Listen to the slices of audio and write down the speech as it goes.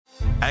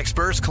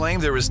Experts claim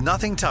there is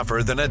nothing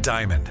tougher than a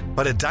diamond.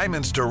 But at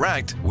Diamonds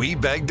Direct, we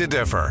beg to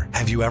differ.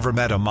 Have you ever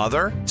met a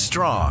mother?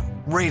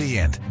 Strong,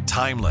 radiant,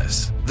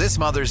 timeless. This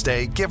Mother's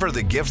Day, give her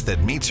the gift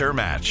that meets her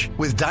match.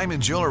 With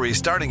diamond jewelry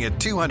starting at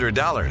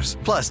 $200.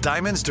 Plus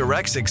Diamonds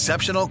Direct's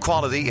exceptional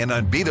quality and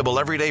unbeatable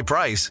everyday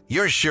price,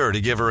 you're sure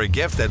to give her a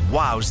gift that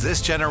wows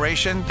this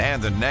generation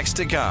and the next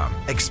to come.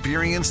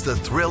 Experience the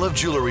thrill of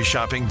jewelry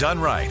shopping done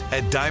right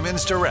at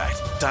Diamonds Direct.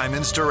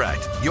 Diamonds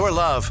Direct. Your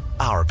love,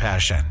 our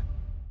passion.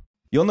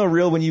 You'll know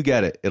real when you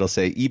get it. It'll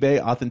say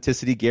eBay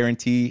Authenticity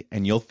Guarantee,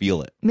 and you'll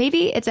feel it.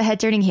 Maybe it's a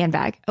head-turning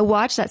handbag, a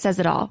watch that says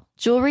it all,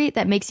 jewelry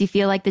that makes you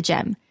feel like the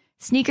gem,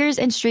 sneakers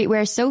and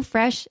streetwear so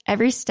fresh,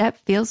 every step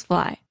feels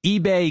fly.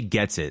 eBay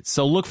gets it.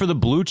 So look for the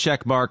blue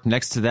check mark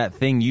next to that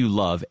thing you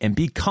love and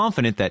be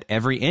confident that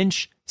every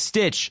inch,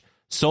 stitch,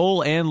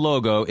 sole, and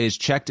logo is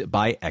checked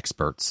by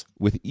experts.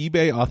 With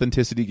eBay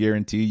Authenticity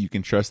Guarantee, you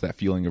can trust that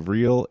feeling of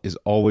real is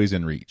always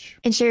in reach.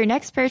 Ensure your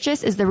next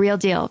purchase is the real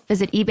deal.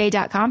 Visit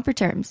ebay.com for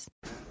terms.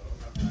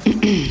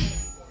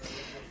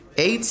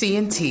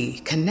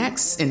 AT&T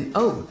connects an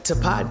ode to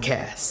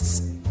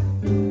podcasts.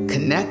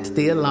 Connect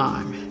the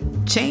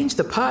alarm. Change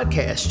the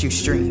podcast you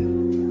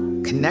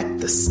stream. Connect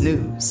the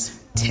snooze.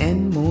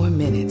 10 more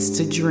minutes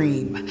to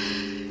dream.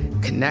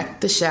 Connect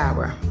the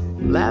shower.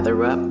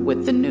 Lather up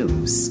with the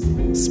news,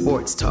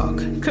 sports talk,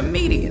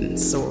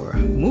 comedians, or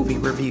movie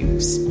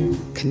reviews.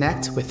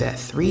 Connect with that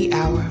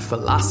 3-hour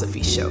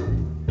philosophy show.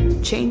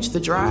 Change the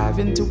drive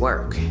into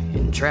work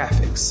in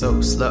traffic so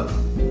slow.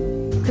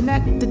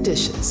 Connect the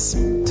dishes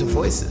to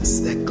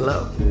voices that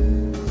glow.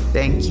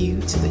 Thank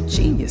you to the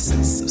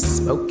geniuses of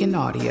spoken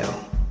audio.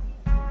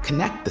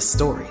 Connect the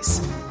stories.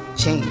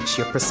 Change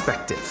your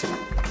perspective.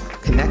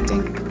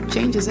 Connecting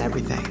changes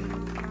everything.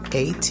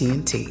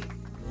 AT&T.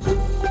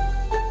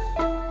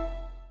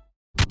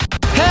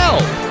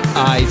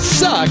 I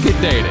Suck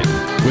at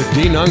Dating with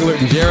Dean Unglert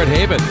and Jared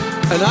Haven,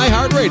 an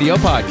iHeartRadio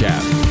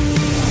podcast.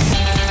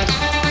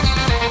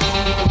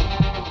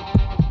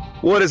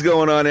 What is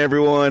going on,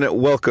 everyone?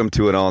 Welcome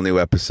to an all-new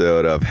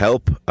episode of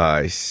Help,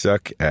 I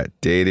Suck at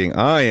Dating.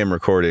 I am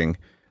recording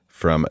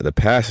from the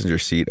passenger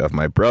seat of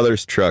my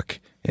brother's truck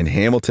in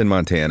Hamilton,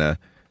 Montana.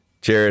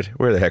 Jared,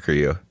 where the heck are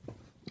you?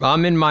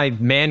 I'm in my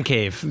man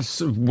cave,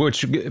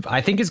 which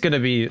I think is going to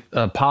be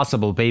a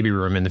possible baby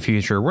room in the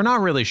future. We're not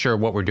really sure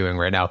what we're doing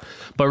right now.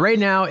 But right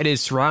now, it is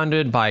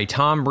surrounded by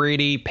Tom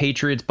Brady,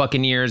 Patriots,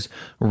 Buccaneers,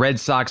 Red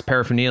Sox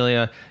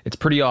paraphernalia. It's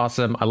pretty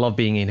awesome. I love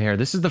being in here.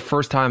 This is the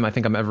first time I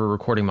think I'm ever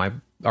recording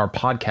our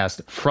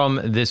podcast from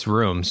this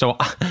room. So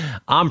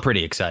I'm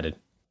pretty excited.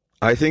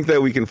 I think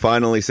that we can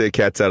finally say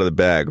cat's out of the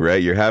bag,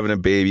 right? You're having a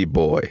baby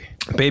boy.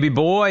 Baby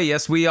boy,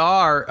 yes, we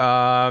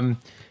are.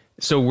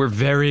 So we're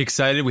very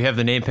excited. We have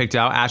the name picked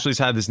out. Ashley's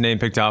had this name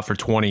picked out for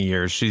 20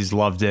 years. She's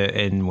loved it.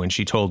 And when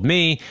she told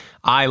me,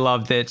 I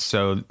loved it.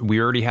 So we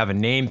already have a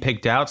name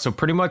picked out. So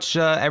pretty much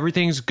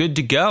everything's good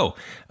to go.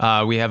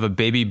 We have a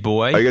baby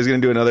boy. Are you guys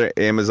going to do another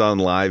Amazon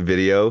Live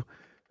video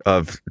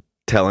of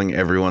telling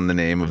everyone the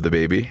name of the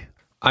baby?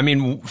 I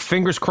mean,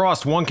 fingers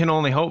crossed. One can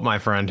only hope, my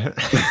friend.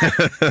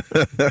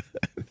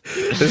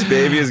 This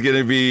baby is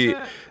going to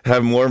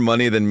have more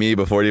money than me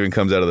before it even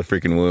comes out of the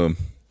freaking womb.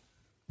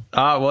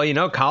 Well, you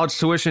know, college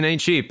tuition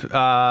ain't cheap.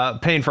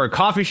 Paying for a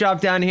coffee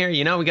shop down here,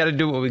 you know, we got to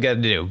do what we got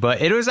to do.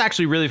 But it was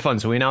actually really fun.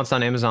 So we announced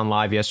on Amazon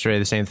Live yesterday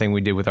the same thing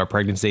we did with our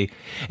pregnancy.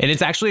 And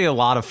it's actually a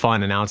lot of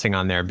fun announcing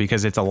on there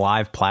because it's a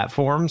live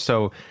platform.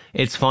 So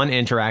it's fun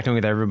interacting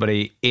with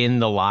everybody in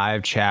the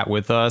live chat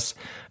with us.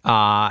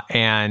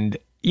 And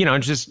you know,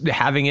 just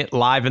having it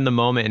live in the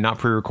moment and not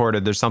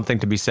pre-recorded, there's something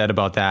to be said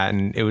about that.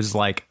 And it was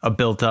like a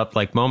built-up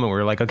like moment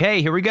where we're like,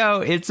 okay, here we go,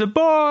 it's a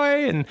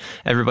boy, and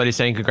everybody's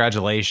saying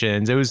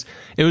congratulations. It was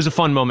a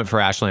fun moment for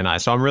Ashley and I,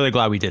 so I'm really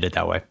glad we did it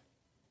that way.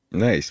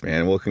 Nice,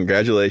 man. Well,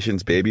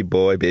 congratulations, baby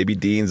boy. Baby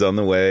Dean's on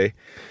the way.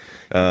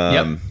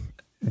 Yep,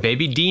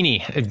 baby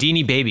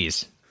Deanie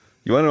babies.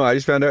 You want to know? I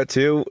just found out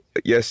too.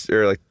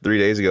 Like 3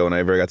 days ago,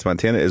 whenever I got to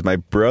Montana, is my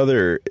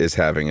brother is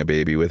having a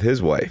baby with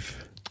his wife.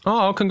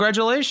 Oh,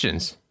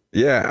 congratulations.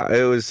 Yeah,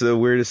 it was the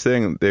weirdest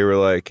thing. They were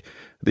like,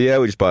 yeah,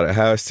 we just bought a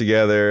house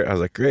together. I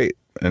was like, great,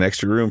 an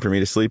extra room for me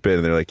to sleep in.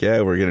 And they're like,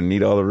 yeah, we're going to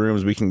need all the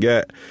rooms we can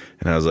get.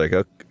 And I was like,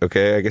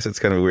 okay, I guess it's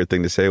kind of a weird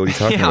thing to say. What are you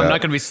talking about? I'm not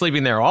going to be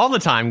sleeping there all the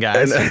time,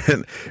 guys.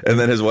 And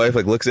then his wife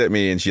like looks at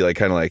me and she like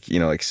kind of like, you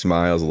know, like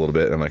smiles a little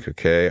bit. And I'm like,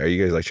 okay, are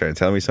you guys like trying to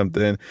tell me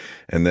something?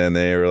 And then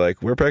they were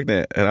like, we're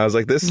pregnant. And I was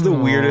like, this is the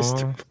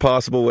weirdest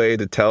possible way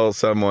to tell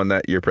someone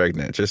that you're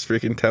pregnant. Just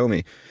freaking tell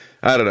me.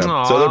 I don't know.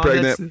 Aww, so they're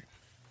pregnant.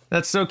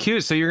 That's so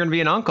cute. So you're going to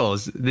be an uncle.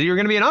 You're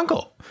going to be an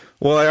uncle.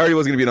 Well, I already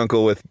was going to be an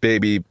uncle with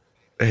baby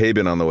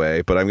Haben on the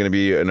way, but I'm going to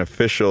be an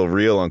official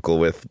real uncle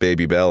with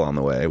baby Belle on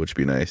the way, which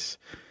would be nice.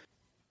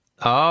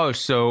 Oh,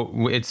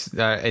 so it's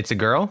a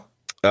girl?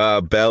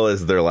 Belle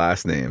is their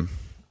last name.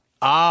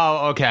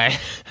 Oh, okay.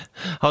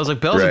 I was like,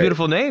 Belle's a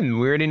beautiful name.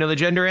 We already know the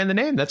gender and the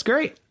name. That's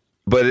great.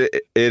 But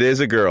it is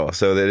a girl,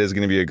 so that is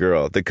going to be a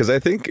girl. Because I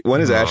think, when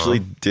is Ashley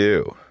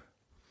due?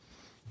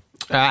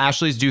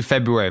 Ashley's due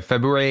February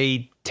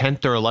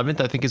 10th or 11th,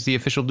 I think is the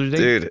official due date.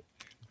 Dude,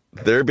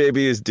 their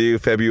baby is due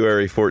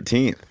February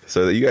 14th.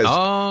 So that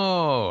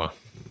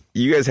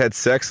you guys had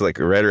sex like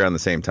right around the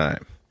same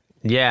time.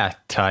 Yeah,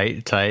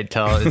 tight.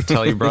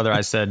 Tell your brother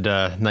I said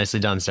nicely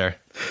done, sir.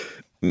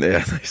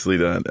 Yeah, nicely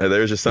done.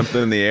 There was just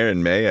something in the air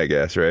in May, I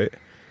guess, right?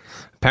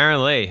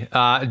 Apparently.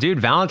 Dude,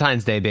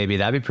 Valentine's Day, baby.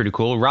 That'd be pretty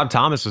cool. Rob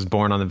Thomas was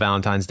born on the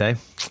Valentine's Day.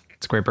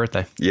 It's a great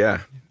birthday.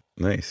 Yeah,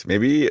 nice.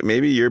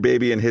 Maybe your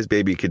baby and his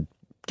baby could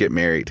get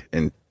married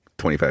in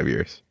 25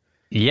 years.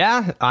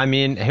 Yeah, I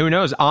mean, who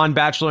knows? On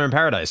Bachelor in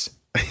Paradise.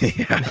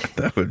 Yeah,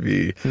 that'd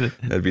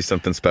be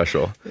something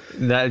special.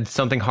 That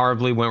something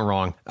horribly went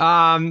wrong.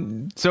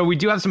 So we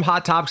do have some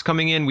hot topics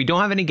coming in. We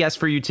don't have any guests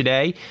for you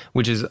today,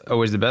 which is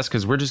always the best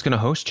because we're just going to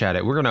host chat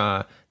it. We're going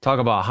to talk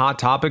about hot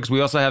topics.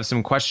 We also have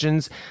some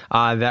questions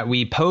that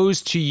we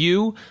posed to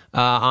you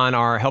on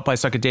our Help I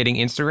Suck at Dating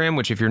Instagram,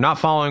 which if you're not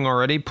following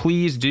already,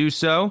 please do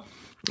so.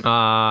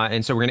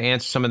 And so we're going to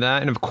answer some of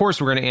that. And of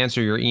course, we're going to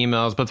answer your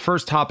emails. But the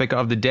first topic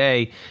of the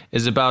day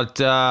is about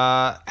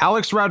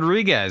Alex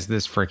Rodriguez,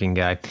 this freaking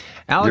guy.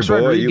 Alex Your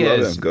boy, Rodriguez. you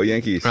love him. Go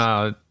Yankees.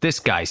 This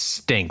guy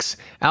stinks.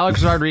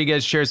 Alex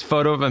Rodriguez shares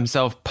photo of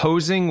himself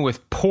posing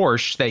with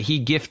Porsche that he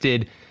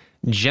gifted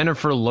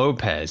Jennifer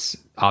Lopez,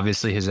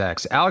 obviously his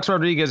ex. Alex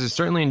Rodriguez is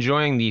certainly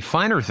enjoying the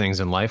finer things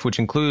in life, which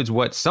includes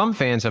what some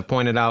fans have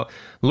pointed out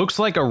looks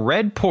like a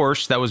red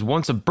Porsche that was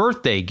once a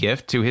birthday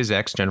gift to his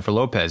ex, Jennifer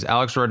Lopez.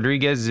 Alex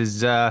Rodriguez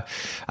is, I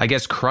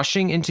guess,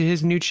 crushing into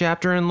his new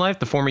chapter in life.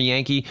 The former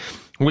Yankee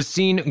was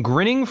seen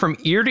grinning from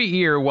ear to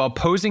ear while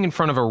posing in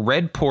front of a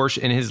red Porsche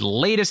in his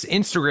latest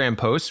Instagram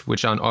post,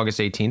 which on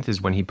August 18th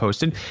is when he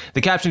posted.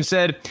 The caption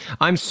said,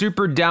 "I'm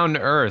super down to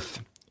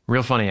earth."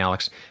 Real funny,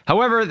 Alex.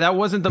 However, that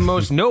wasn't the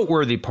most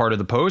noteworthy part of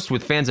the post,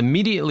 with fans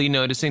immediately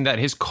noticing that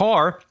his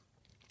car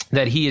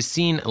that he is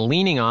seen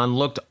leaning on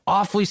looked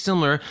awfully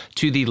similar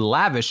to the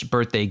lavish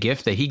birthday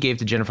gift that he gave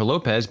to Jennifer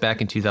Lopez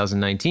back in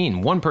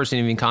 2019. One person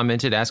even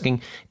commented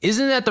asking,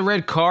 "Isn't that the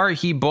red car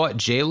he bought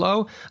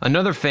J-Lo?"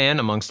 Another fan,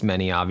 amongst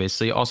many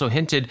obviously, also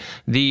hinted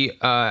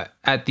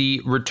at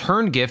the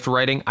return gift,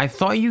 writing, "I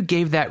thought you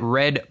gave that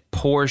red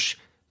Porsche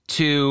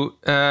to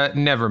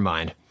never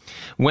mind."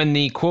 When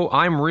the, quote,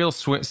 "I'm Real"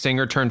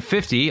 singer turned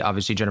 50,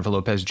 obviously Jennifer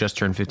Lopez just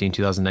turned 50 in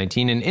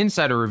 2019, an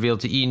insider revealed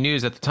to E!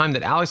 News at the time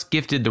that Alex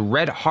gifted the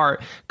red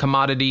heart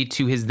commodity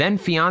to his then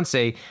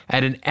fiance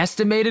at an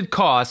estimated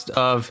cost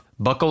of,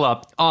 buckle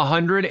up,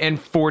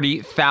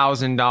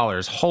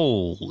 $140,000.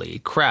 Holy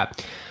crap.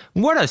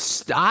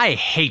 I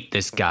hate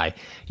this guy.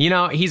 You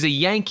know, he's a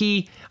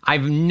Yankee.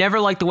 I've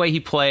never liked the way he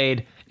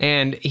played,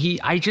 and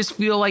I just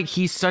feel like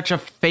he's such a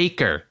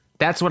faker.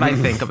 That's what I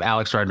think of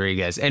Alex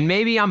Rodriguez. And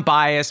maybe I'm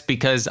biased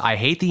because I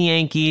hate the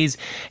Yankees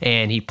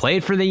and he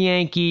played for the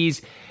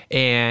Yankees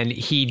and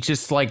he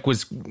just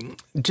was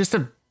just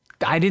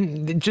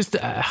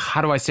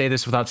how do I say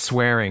this without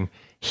swearing?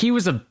 He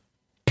was a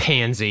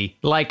pansy.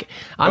 Like,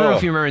 I don't know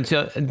if you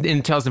remember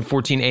in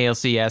 2014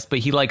 ALCS, but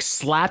he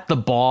slapped the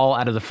ball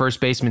out of the first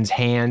baseman's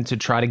hand to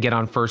try to get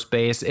on first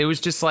base. It was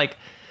just like,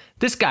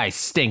 this guy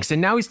stinks. And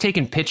now he's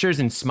taking pictures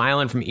and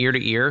smiling from ear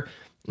to ear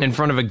in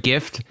front of a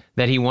gift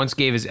that he once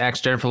gave his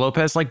ex, Jennifer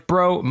Lopez. Like,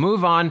 bro,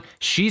 move on.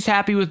 She's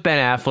happy with Ben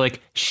Affleck.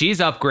 She's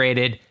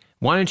upgraded.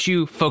 Why don't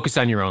you focus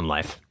on your own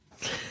life?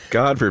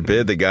 God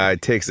forbid the guy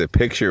takes a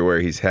picture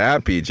where he's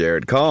happy,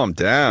 Jared. Calm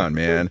down,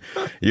 man.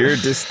 Your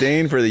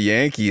disdain for the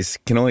Yankees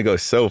can only go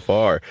so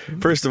far.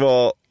 First of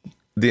all,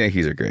 the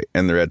Yankees are great,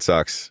 and the Red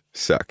Sox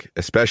suck,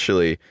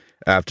 especially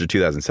after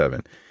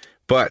 2007.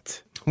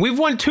 But we've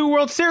won 2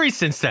 World Series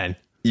since then.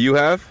 You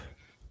have?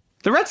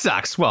 The Red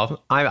Sox.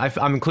 Well,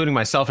 I'm including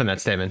myself in that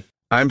statement.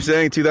 I'm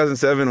saying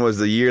 2007 was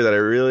the year that I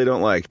really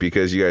don't like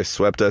because you guys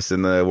swept us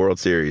in the World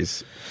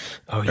Series.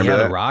 Oh, yeah,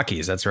 the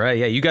Rockies. That's right.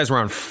 Yeah, you guys were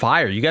on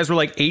fire. You guys were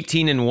like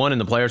 18-1 in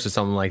the playoffs or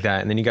something like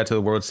that. And then you got to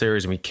the World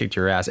Series and we kicked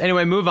your ass.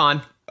 Anyway, move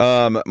on.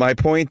 My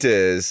point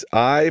is,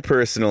 I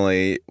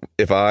personally,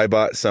 if I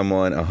bought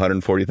someone a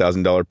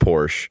 $140,000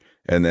 Porsche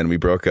and then we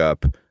broke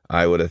up,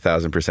 I would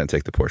 1,000%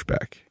 take the Porsche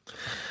back.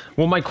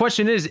 Well, my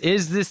question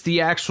is this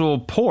the actual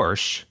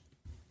Porsche?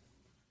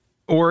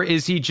 Or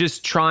is he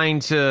just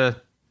trying to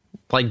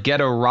get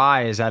a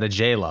rise out of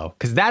J-Lo?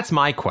 Because that's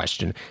my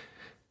question.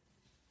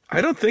 I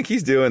don't think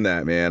he's doing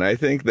that, man. I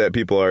think that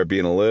people are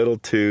being a little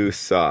too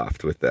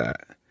soft with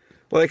that.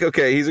 Like,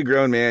 okay, he's a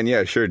grown man.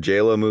 Yeah, sure,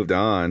 J-Lo moved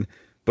on.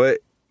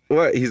 But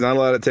what? He's not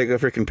allowed to take a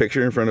freaking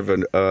picture in front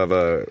of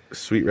a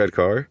sweet red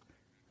car?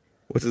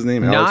 What's his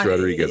name? Alex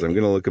Rodriguez. I'm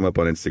going to look him up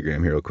on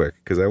Instagram here real quick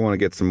because I want to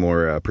get some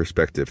more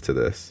perspective to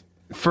this.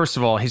 First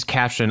of all, his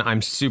caption,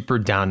 "I'm super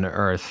down to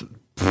earth."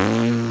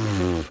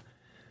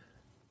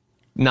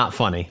 Not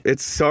funny.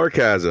 It's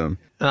sarcasm.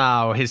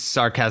 Oh, his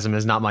sarcasm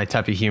is not my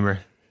type of humor.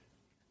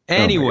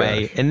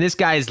 Anyway, and this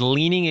guy is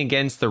leaning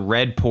against the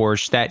red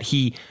Porsche that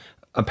he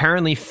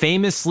apparently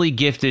famously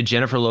gifted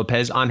Jennifer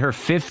Lopez on her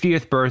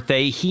 50th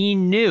birthday. He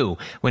knew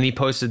when he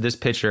posted this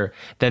picture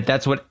that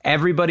that's what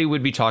everybody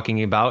would be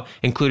talking about,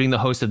 including the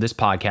host of this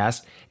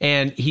podcast.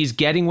 And he's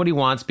getting what he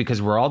wants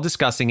because we're all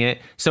discussing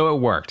it. So it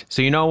worked.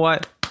 So you know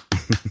what?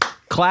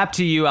 clap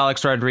to you,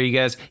 Alex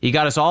Rodriguez. You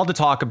got us all to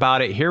talk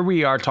about it. Here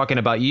we are talking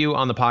about you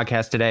on the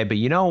podcast today. But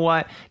you know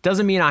what?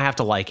 Doesn't mean I have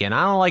to like it. And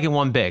I don't like it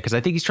one bit because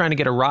I think he's trying to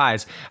get a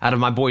rise out of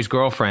my boy's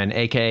girlfriend,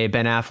 a.k.a.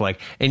 Ben Affleck.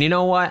 And you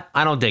know what?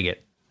 I don't dig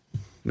it.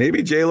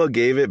 Maybe J-Lo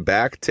gave it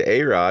back to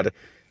A-Rod,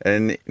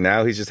 and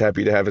now he's just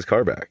happy to have his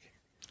car back.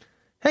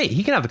 Hey,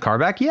 he can have the car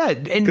back. Yeah.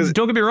 And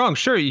don't get me wrong.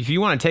 Sure, if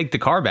you want to take the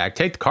car back,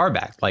 take the car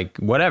back. Like,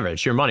 whatever.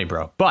 It's your money,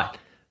 bro. But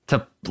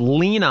to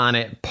lean on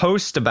it,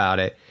 post about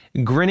it,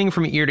 grinning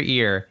from ear to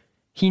ear,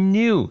 he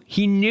knew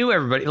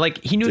everybody. Like,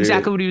 he knew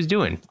exactly what he was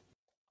doing.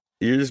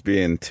 You're just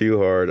being too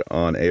hard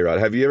on A-Rod.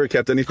 Have you ever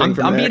kept anything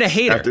from I'm being a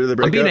hater. After the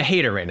breakup? I'm being a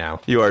hater right now.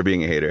 You are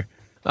being a hater.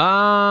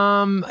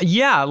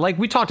 Yeah, like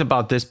we talked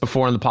about this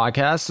before on the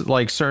podcast,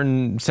 like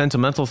certain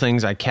sentimental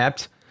things I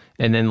kept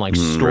and then like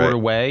stored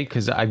away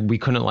because we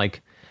couldn't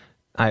like,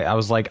 I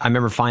was like, I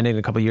remember finding it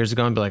a couple of years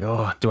ago and be like,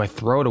 oh, do I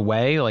throw it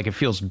away? Like I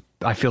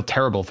feel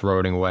terrible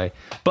throwing it away.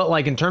 But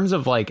like in terms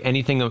of like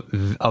anything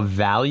of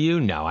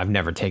value, no, I've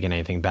never taken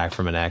anything back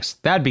from an ex.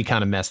 That'd be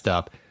kind of messed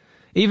up.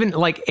 Even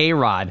like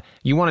A-Rod,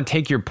 you want to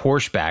take your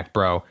Porsche back,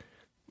 bro.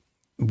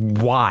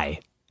 Why?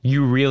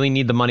 You really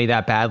need the money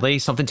that badly?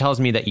 Something tells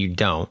me that you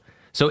don't.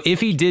 So if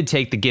he did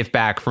take the gift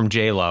back from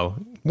J-Lo,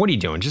 what are you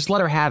doing? Just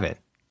let her have it.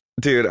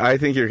 Dude, I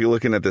think you're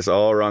looking at this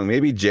all wrong.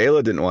 Maybe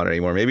J-Lo didn't want it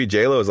anymore. Maybe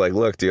J-Lo was like,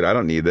 look, dude, I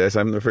don't need this.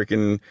 I'm the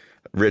freaking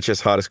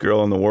richest, hottest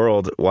girl in the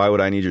world. Why would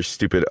I need your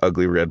stupid,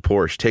 ugly red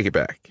Porsche? Take it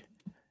back.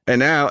 And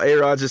now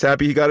A-Rod's just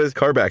happy he got his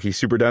car back. He's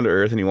super down to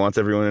earth and he wants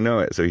everyone to know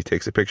it. So he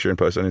takes a picture and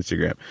posts on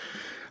Instagram.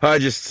 I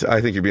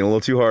think you're being a little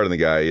too hard on the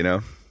guy, you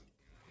know?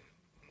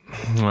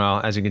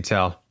 Well, as you can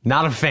tell,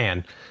 not a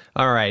fan.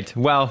 All right.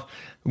 Well,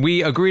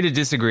 we agree to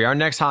disagree. Our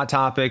next hot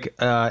topic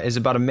is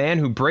about a man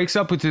who breaks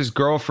up with his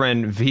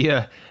girlfriend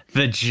via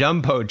the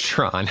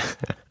Jumbotron,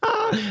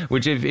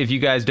 which if you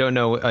guys don't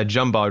know what a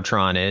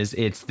Jumbotron is,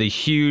 it's the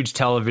huge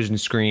television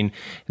screen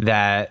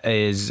that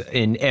is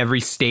in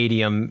every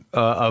stadium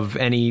of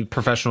any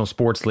professional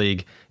sports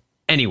league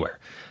anywhere.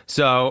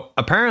 So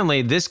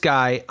apparently this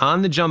guy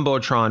on the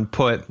Jumbotron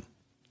put,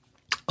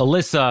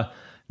 Alyssa,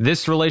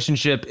 this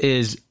relationship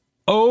is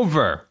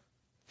over,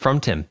 from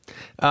Tim.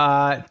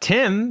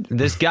 Tim,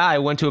 this guy,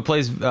 went to a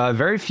place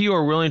very few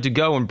are willing to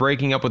go when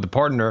breaking up with a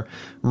partner.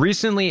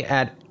 Recently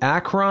at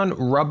Akron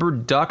Rubber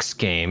Ducks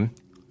game,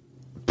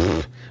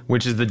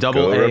 which is the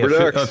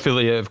AA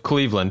affiliate of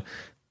Cleveland,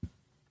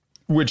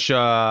 which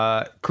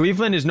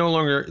Cleveland is no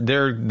longer,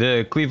 they're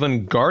the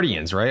Cleveland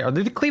Guardians, right? Are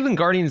they the Cleveland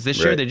Guardians this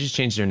year? They just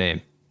changed their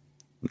name.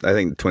 I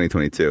think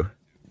 2022.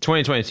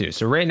 2022.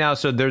 So right now,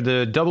 so they're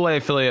the AA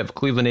affiliate of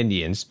Cleveland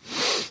Indians.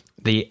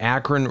 The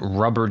Akron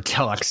Rubber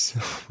Ducks.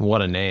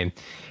 What a name.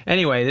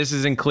 Anyway, this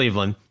is in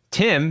Cleveland.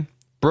 Tim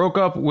broke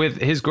up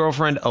with his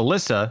girlfriend,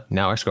 Alyssa,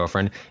 now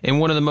ex-girlfriend, in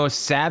one of the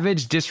most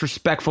savage,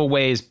 disrespectful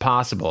ways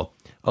possible.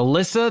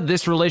 Alyssa,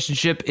 this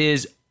relationship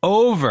is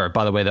over.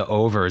 By the way, the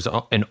over is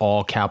in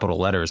all capital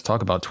letters.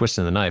 Talk about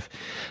twisting the knife.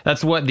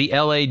 That's what the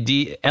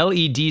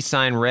LED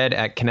sign read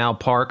at Canal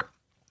Park.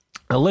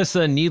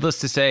 Alyssa, needless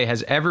to say,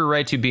 has every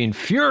right to be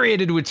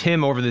infuriated with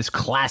Tim over this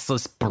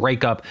classless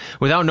breakup.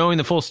 Without knowing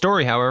the full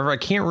story, however, I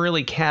can't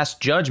really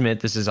cast judgment.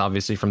 This is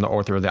obviously from the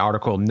author of the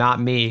article, not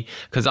me,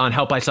 because on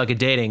Help I Suck at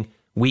Dating,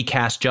 we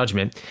cast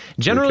judgment.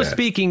 Generally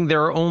speaking,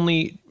 there are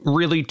only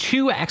really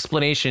two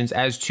explanations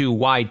as to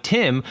why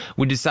Tim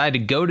would decide to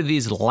go to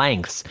these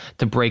lengths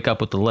to break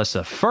up with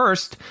Alyssa.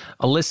 First,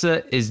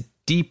 Alyssa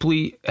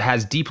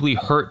has deeply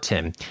hurt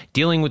Tim.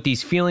 Dealing with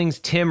these feelings,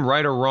 Tim,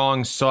 right or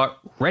wrong, sought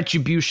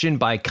retribution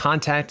by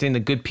contacting the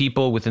good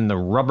people within the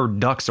Rubber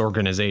Ducks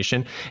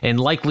organization and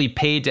likely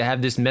paid to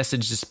have this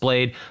message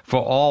displayed for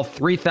all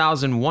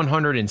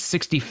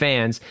 3,160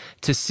 fans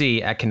to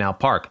see at Canal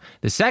Park.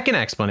 The second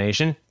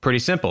explanation, pretty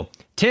simple.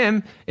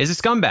 Tim is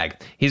a scumbag.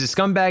 He's a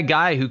scumbag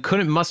guy who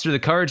couldn't muster the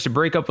courage to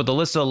break up with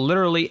Alyssa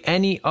literally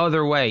any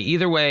other way.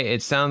 Either way,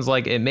 it sounds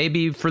like it may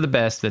be for the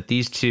best that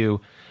these two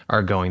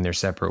are going their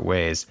separate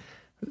ways.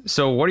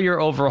 So what are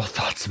your overall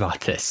thoughts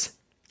about this?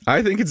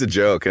 I think it's a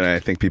joke, and I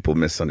think people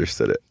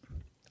misunderstood it.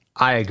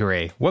 I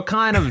agree. What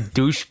kind of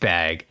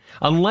douchebag?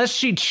 Unless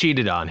she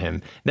cheated on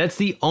him. That's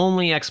the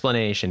only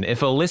explanation. If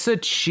Alyssa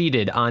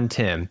cheated on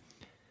Tim,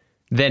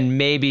 then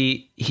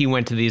maybe he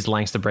went to these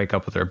lengths to break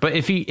up with her. But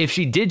if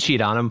she did cheat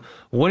on him,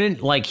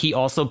 wouldn't like he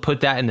also put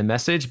that in the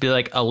message? Be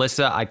like,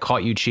 Alyssa, I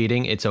caught you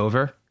cheating. It's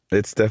over.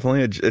 It's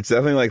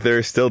definitely like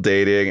they're still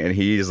dating, and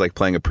he's like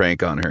playing a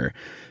prank on her.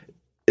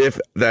 If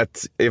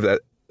that's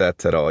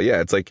at all,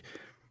 yeah. It's like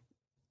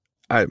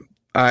I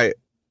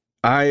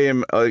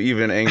am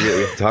even angry that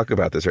we have to talk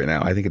about this right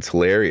now. I think it's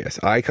hilarious.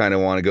 I kind of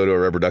want to go to a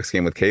Rubber Ducks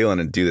game with Kaylin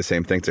and do the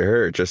same thing to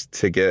her just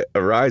to get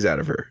a rise out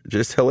of her.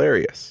 Just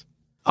hilarious.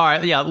 All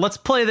right, yeah, let's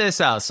play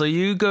this out. So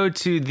you go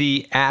to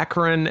the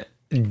Akron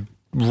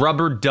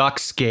Rubber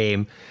Ducks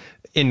game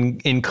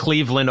in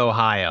Cleveland,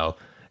 Ohio.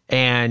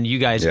 And you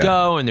guys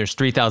go, and there's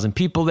 3,000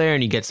 people there,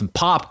 and you get some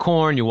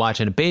popcorn, you're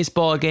watching a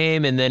baseball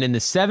game, and then in the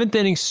 7th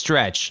inning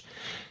stretch,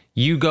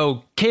 you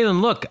go,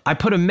 Kaylin, look, I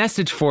put a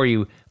message for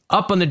you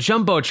up on the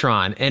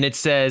Jumbotron, and it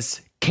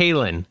says,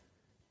 Kaylin,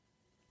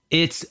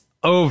 it's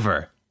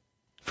over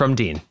from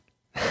Dean,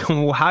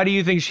 how do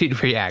you think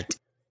she'd react?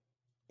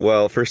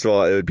 Well, first of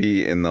all, it would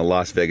be in the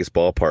Las Vegas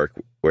ballpark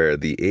where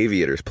the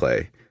Aviators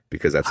play,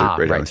 because that's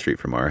right down the street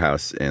from our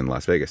house in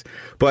Las Vegas.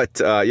 But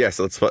so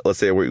let's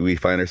say we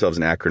find ourselves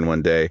in Akron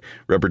one day,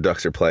 Rubber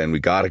Ducks are playing, we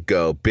gotta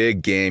go,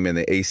 big game in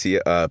the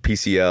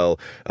PCL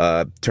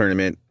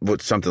tournament,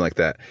 something like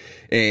that.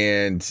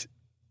 And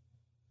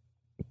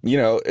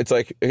it's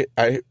like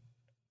I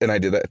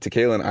did that to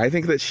Kaylin. I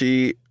think that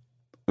she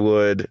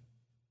would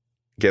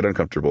get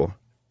uncomfortable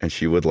and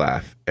she would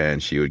laugh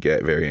and she would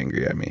get very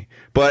angry at me.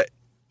 But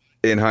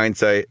in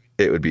hindsight,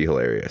 it would be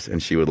hilarious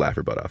and she would laugh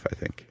her butt off, I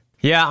think.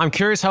 Yeah, I'm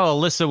curious how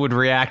Alyssa would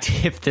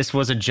react if this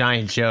was a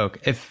giant joke.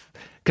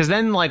 Because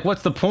then, like,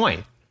 what's the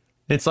point?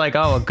 It's like,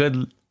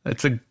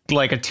 it's a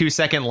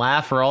 2-second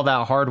laugh for all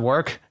that hard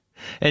work.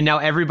 And now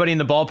everybody in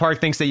the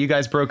ballpark thinks that you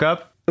guys broke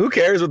up? Who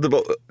cares what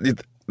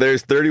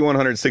there's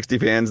 3,160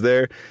 fans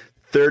there.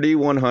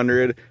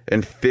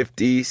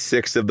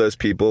 3,156 of those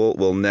people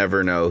will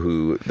never know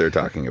who they're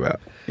talking about.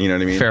 You know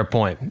what I mean? Fair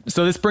point.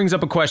 So this brings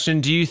up a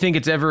question. Do you think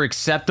it's ever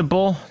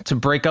acceptable to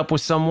break up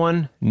with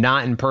someone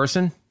not in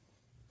person?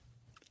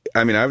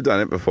 I mean, I've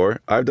done it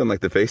before. I've done like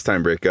the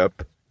FaceTime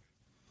breakup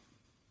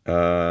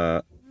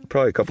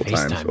probably a couple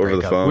times over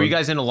the phone. Were you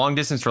guys in a long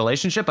distance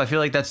relationship? I feel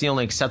like that's the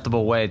only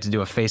acceptable way to do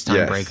a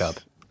FaceTime breakup.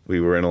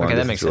 We were in a long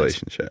distance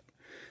relationship.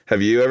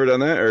 Have you ever done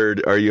that, or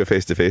are you a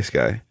face-to-face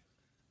guy?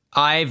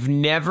 I've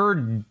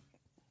never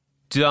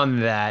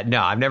done that.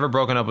 No, I've never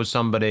broken up with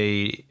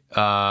somebody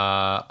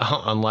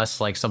unless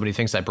like somebody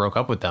thinks I broke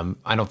up with them.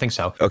 I don't think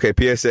so. Okay,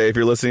 PSA, if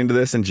you're listening to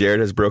this and Jared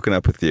has broken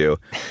up with you,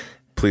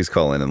 please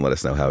call in and let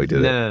us know how he did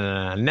it.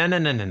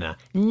 No.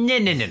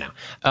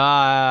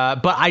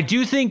 But I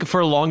do think for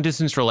a long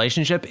distance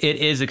relationship, it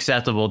is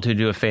acceptable to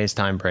do a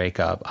FaceTime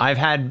breakup. I've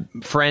had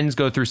friends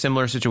go through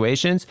similar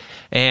situations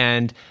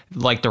and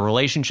like the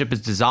relationship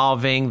is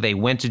dissolving. They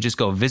went to just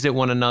go visit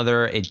one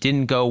another. It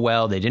didn't go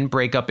well. They didn't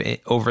break up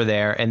over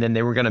there. And then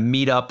they were going to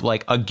meet up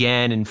like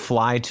again and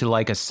fly to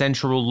like a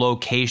central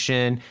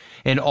location.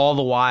 And all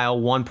the while,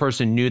 one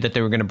person knew that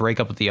they were going to break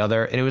up with the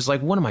other. And it was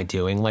like, what am I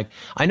doing? Like,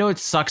 I know it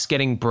sucks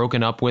getting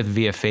broken up with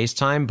via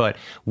FaceTime, but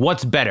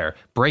what's better?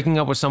 Breaking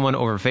up with someone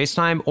over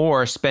FaceTime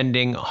or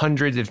spending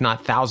hundreds, if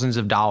not thousands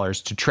of dollars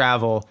to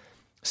travel,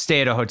 stay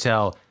at a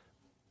hotel,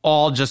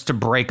 all just to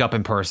break up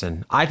in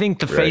person? I think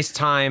the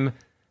FaceTime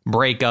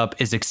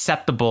breakup is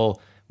acceptable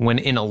when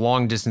in a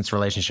long distance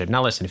relationship.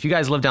 Now, listen, if you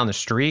guys live down the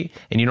street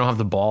and you don't have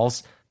the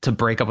balls to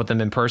break up with them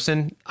in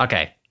person,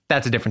 okay,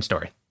 that's a different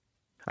story.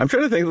 I'm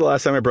trying to think of the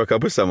last time I broke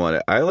up with someone.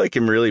 I like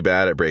am really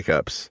bad at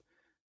breakups.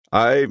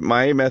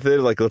 My method,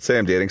 like let's say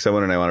I'm dating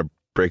someone and I want to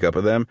break up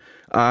with them,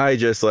 I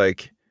just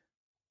like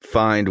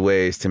find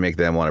ways to make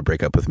them want to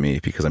break up with me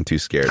because I'm too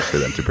scared for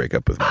them to break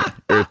up with me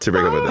or to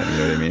break up with them. You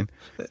know what I mean?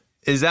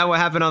 Is that what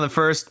happened on the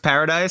first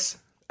Paradise?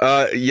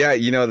 Yeah, I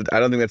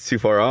don't think that's too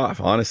far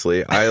off.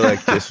 Honestly, I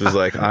like just was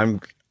like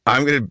I'm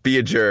gonna be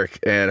a jerk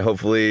and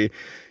hopefully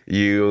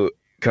you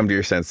come to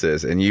your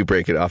senses and you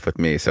break it off with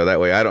me, so that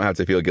way I don't have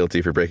to feel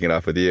guilty for breaking it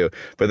off with you,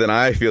 but then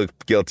I feel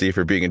guilty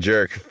for being a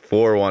jerk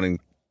for wanting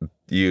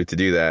you to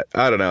do that.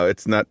 I don't know,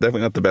 it's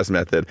definitely not the best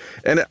method,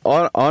 and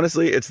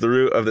honestly it's the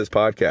root of this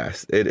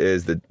podcast. It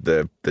is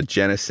the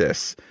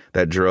genesis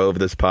that drove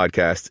this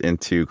podcast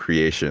into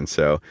creation.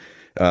 So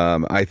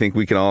I think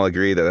we can all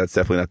agree that that's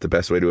definitely not the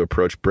best way to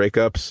approach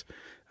breakups.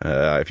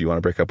 If you want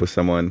to break up with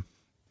someone,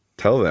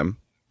 tell them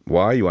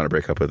why you want to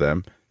break up with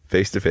them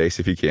face to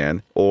face if you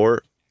can,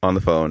 or on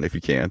the phone if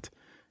you can't,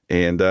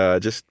 and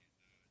just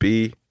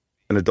be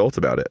an adult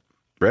about it,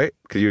 right?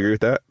 Could you agree with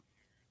that?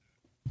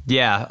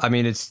 Yeah, I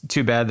mean, it's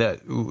too bad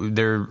that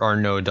there are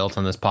no adults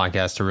on this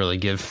podcast to really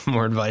give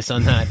more advice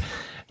on that.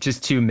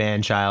 Just two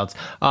man-childs.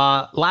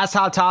 Last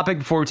hot topic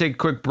before we take a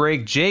quick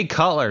break. Jay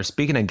Cutler,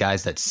 speaking of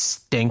guys that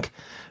stink.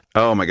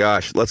 Oh my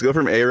gosh, let's go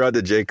from A-Rod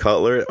to Jay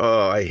Cutler.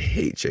 Oh, I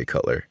hate Jay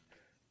Cutler.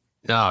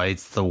 Oh,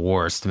 it's the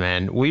worst,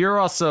 man. We are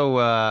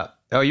also...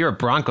 you're a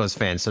Broncos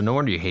fan, so no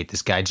wonder you hate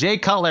this guy. Jay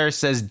Cutler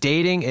says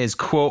dating is,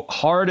 quote,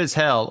 hard as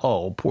hell.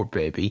 Oh, poor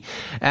baby.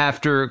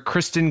 After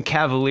Kristen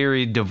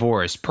Cavallari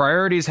divorce.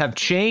 Priorities have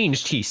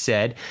changed, he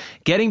said.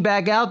 Getting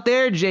back out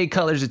there, Jay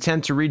Cutler's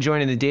attempt to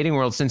rejoin in the dating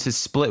world since his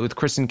split with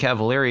Kristen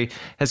Cavallari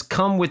has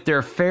come with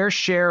their fair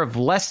share of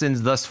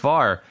lessons thus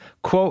far.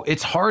 Quote,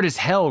 it's hard as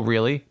hell,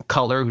 really,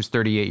 Cutler, who's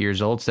 38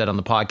 years old, said on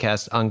the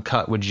podcast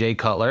Uncut with Jay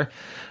Cutler.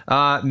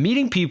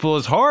 Meeting people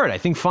is hard. I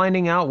think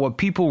finding out what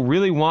people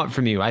really want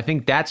from you, I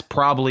think that's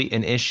probably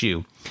an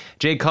issue.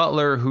 Jay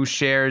Cutler, who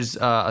shares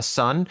a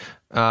son,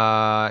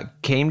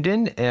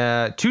 Camden,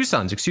 two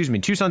sons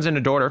and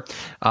a daughter,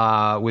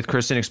 with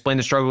Kristen, explained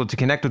the struggle to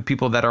connect with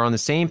people that are on the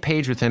same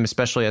page with him,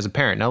 especially as a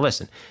parent. Now,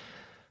 listen.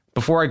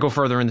 Before I go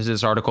further into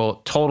this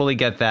article, totally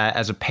get that.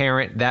 As a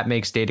parent, that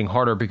makes dating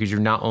harder because you're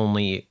not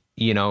only,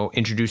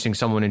 introducing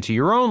someone into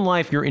your own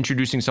life, you're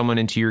introducing someone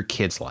into your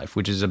kid's life,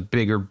 which is a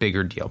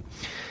bigger deal.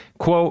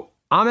 Quote,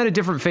 I'm at a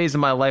different phase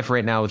of my life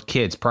right now with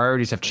kids.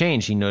 Priorities have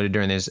changed, he noted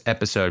during this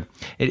episode.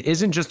 It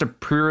isn't just a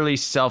purely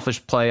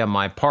selfish play on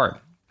my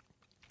part.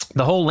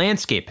 The whole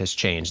landscape has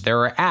changed. There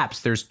are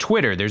apps, there's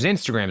Twitter, there's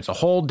Instagram. It's a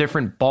whole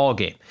different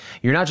ballgame.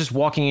 You're not just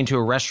walking into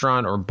a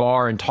restaurant or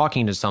bar and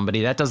talking to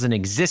somebody. That doesn't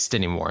exist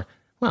anymore.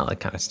 Well, it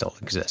kind of still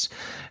exists.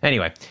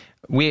 Anyway,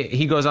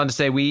 he goes on to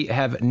say, we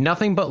have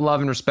nothing but love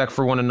and respect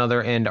for one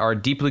another and are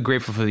deeply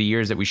grateful for the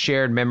years that we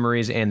shared,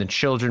 memories, and the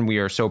children we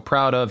are so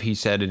proud of. He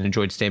said in a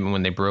joint statement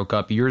when they broke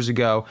up years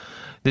ago.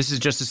 This is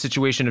just a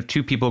situation of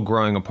two people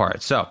growing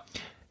apart. So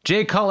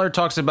Jay Cutler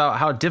talks about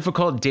how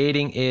difficult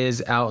dating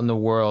is out in the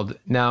world.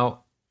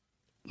 Now,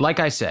 like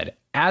I said,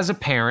 as a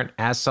parent,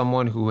 as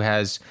someone who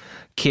has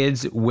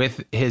kids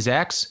with his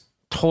ex,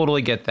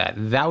 totally get that.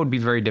 That would be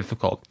very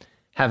difficult.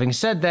 Having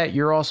said that,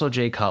 you're also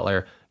Jay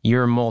Cutler.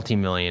 You're a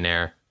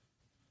multimillionaire.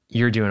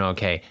 You're doing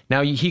okay.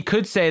 Now, he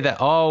could say that,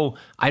 oh,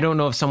 I don't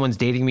know if someone's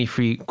dating me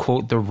for,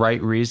 quote, the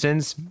right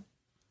reasons.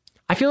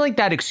 I feel like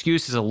that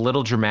excuse is a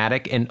little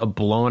dramatic and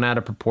blown out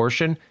of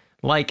proportion.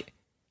 Like,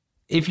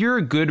 if you're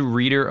a good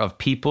reader of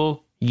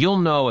people, you'll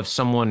know if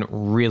someone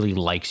really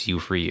likes you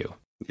for you.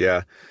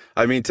 Yeah.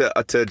 I mean,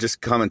 to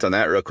just comment on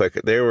that real quick,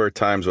 there were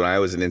times when I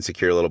was an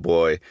insecure little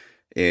boy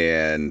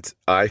and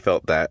I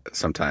felt that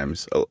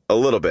sometimes a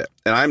little bit.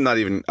 And I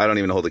don't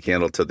even hold a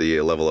candle to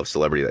the level of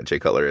celebrity that Jay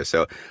Cutler is.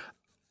 So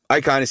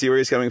I kind of see where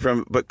he's coming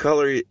from. But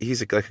Cutler,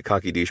 he's like a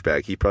cocky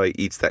douchebag. He probably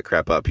eats that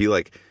crap up. If you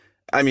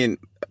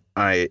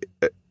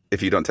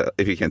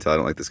can't tell, I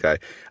don't like this guy.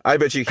 I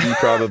bet you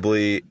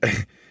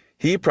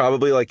he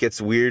probably like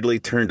gets weirdly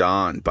turned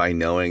on by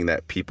knowing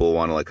that people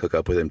want to like hook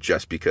up with him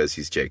just because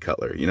he's Jay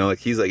Cutler. You know, like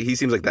he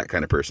seems like that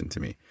kind of person to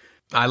me.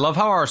 I love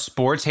how our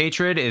sports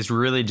hatred is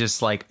really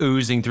just like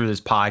oozing through this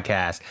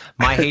podcast.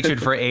 My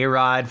hatred for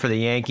A-Rod, for the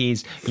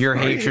Yankees, your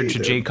hatred to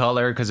Jay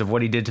Cutler because of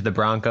what he did to the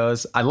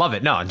Broncos. I love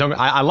it.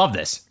 I love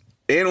this.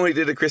 And what he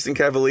did to Kristen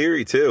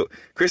Cavallari, too.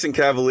 Kristen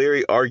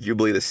Cavallari,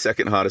 arguably the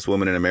second hottest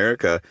woman in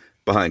America,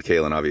 behind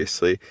Kaylin,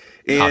 obviously.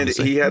 And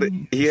he had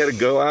to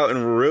go out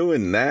and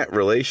ruin that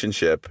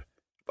relationship.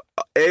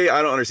 I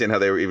don't understand how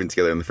they were even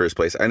together in the first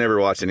place. I never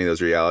watched any of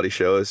those reality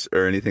shows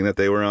or anything that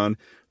they were on.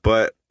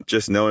 But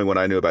just knowing what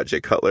I knew about Jay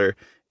Cutler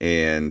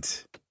and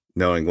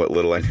knowing what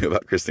little I knew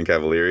about Kristen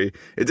Cavallari,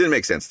 it didn't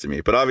make sense to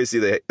me. But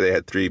obviously they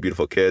had 3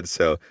 beautiful kids,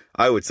 so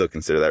I would still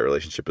consider that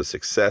relationship a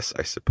success,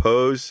 I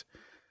suppose.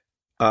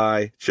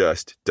 I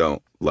just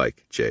don't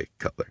like Jay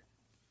Cutler.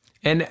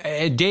 And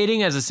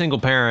dating as a single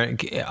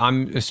parent,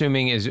 I'm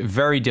assuming, is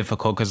very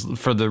difficult because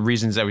for the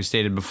reasons that we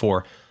stated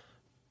before.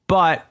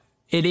 But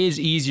it is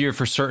easier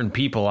for certain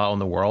people out in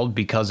the world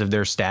because of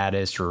their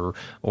status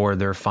or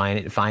their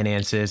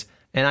finances.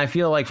 And I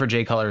feel like for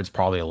Jay Cutler, it's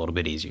probably a little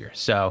bit easier.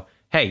 So,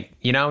 hey,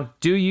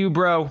 do you,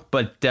 bro?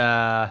 But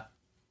yeah,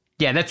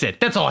 that's it.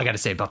 That's all I got to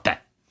say about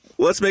that.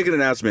 Let's make an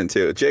announcement,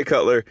 too. Jay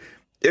Cutler,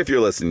 if you're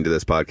listening to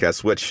this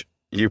podcast, which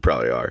you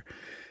probably are,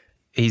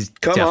 he's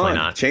Come definitely on,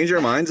 not. Change our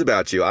minds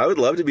about you. I would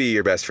love to be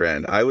your best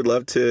friend. I would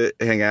love to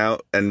hang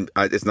out. And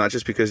it's not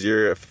just because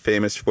you're a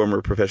famous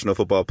former professional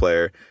football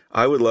player.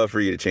 I would love for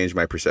you to change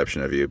my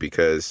perception of you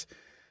because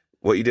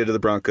what you did to the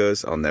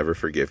Broncos, I'll never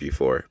forgive you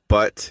for.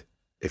 But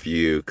if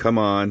you come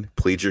on,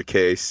 plead your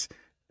case,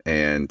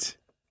 and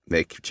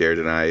make Jared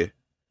and I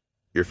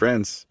your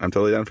friends, I'm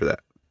totally down for that.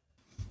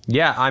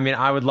 Yeah, I mean,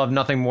 I would love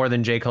nothing more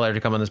than Jay Cutler to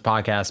come on this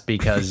podcast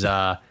because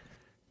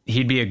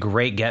he'd be a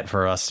great get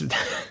for us.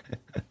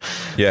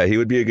 Yeah, he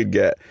would be a good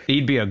get.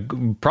 He'd be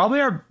probably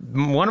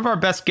one of our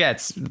best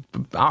gets,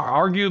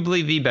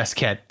 arguably the best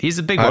get. He's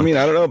a big one. I mean,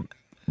 I don't know.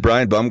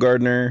 Brian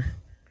Bumgardner,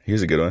 he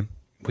was a good one.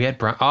 We had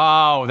Brian.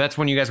 Oh, that's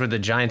when you guys were at the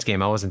Giants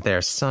game. I wasn't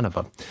there. Son of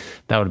a.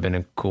 That would have been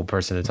a cool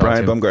person to talk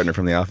Brian to. Bumgardner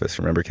from The Office.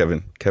 Remember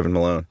Kevin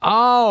Malone?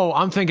 Oh,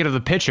 I'm thinking of the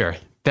pitcher.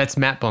 That's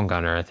Matt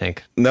Bumgarner, I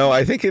think. No,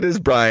 I think it is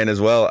Brian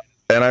as well.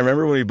 And I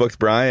remember when we booked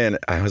Brian,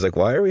 I was like,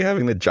 why are we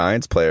having the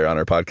Giants player on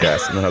our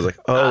podcast? And then I was like,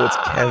 oh, it's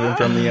Kevin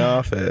from The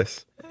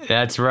Office.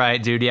 That's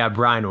right, dude. Yeah,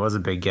 Brian was a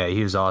big get.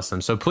 He was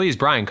awesome. So please,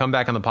 Brian, come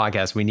back on the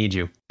podcast. We need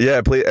you.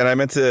 Yeah, please. And I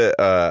meant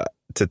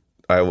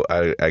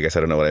I guess I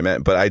don't know what I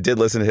meant, but I did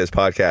listen to his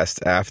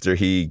podcast after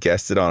he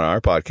guested on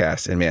our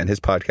podcast. And man, his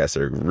podcasts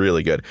are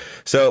really good.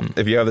 So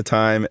if you have the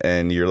time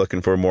and you're looking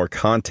for more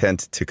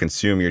content to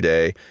consume your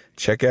day,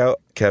 check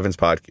out Brian's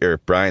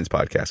podcast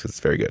because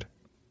it's very good.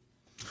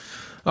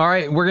 All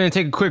right, we're going to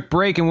take a quick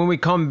break, and when we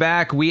come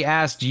back, we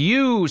asked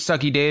you,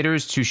 sucky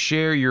daters, to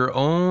share your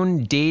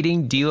own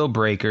dating deal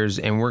breakers,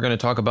 and we're going to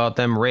talk about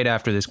them right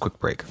after this quick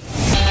break.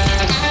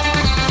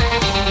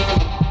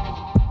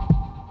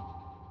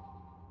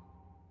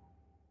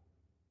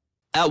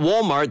 At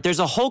Walmart, there's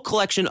a whole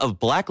collection of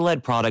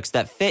Black-led products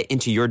that fit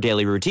into your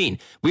daily routine.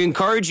 We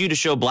encourage you to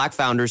show Black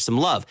founders some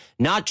love,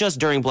 not just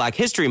during Black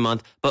History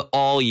Month, but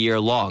all year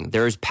long.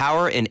 There is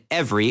power in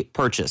every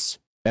purchase.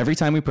 Every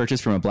time we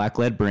purchase from a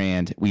Black-led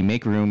brand, we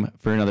make room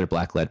for another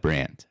Black-led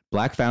brand.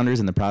 Black founders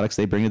and the products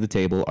they bring to the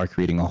table are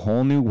creating a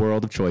whole new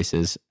world of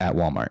choices at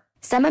Walmart.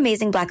 Some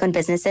amazing Black-owned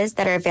businesses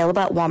that are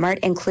available at Walmart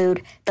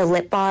include The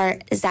Lip Bar,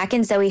 Zach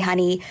and Zoe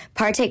Honey,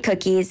 Partake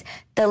Cookies.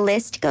 The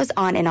list goes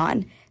on and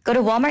on. Go to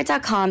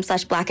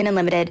walmart.com/Black and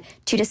Unlimited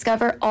to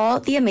discover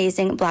all the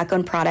amazing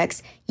Black-owned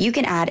products you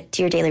can add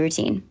to your daily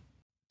routine.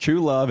 True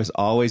love is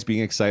always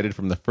being excited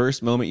from the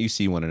first moment you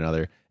see one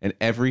another and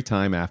every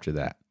time after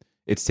that.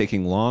 It's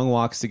taking long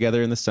walks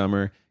together in the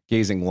summer,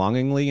 gazing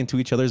longingly into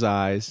each other's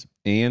eyes,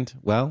 and,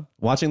 well,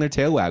 watching their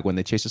tail wag when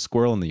they chase a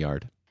squirrel in the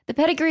yard. The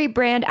Pedigree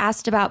brand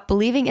asked about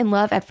believing in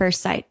love at first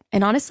sight.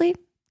 And honestly,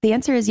 the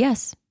answer is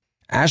yes.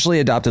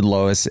 Ashley adopted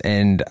Lois,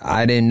 and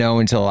I didn't know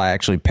until I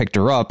actually picked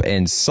her up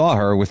and saw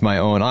her with my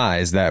own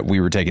eyes that we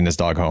were taking this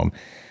dog home.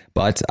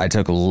 But I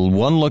took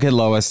one look at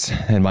Lois,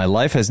 and my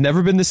life has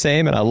never been the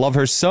same, and I love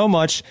her so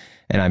much,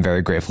 and I'm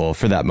very grateful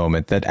for that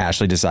moment that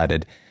Ashley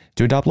decided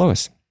to adopt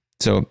Lois.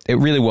 So it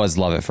really was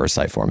love at first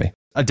sight for me.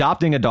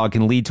 Adopting a dog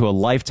can lead to a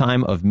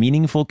lifetime of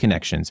meaningful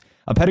connections.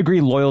 A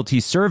Pedigree loyalty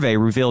survey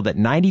revealed that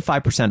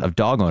 95% of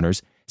dog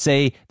owners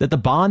say that the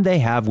bond they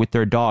have with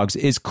their dogs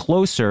is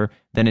closer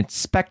than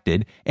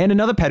expected. And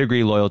another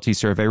Pedigree loyalty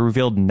survey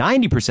revealed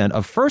 90%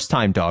 of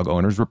first-time dog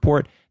owners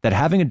report that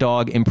having a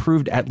dog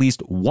improved at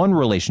least one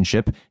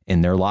relationship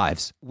in their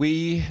lives.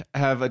 We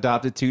have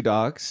adopted 2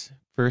 dogs.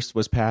 First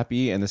was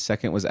Pappy, and the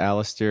second was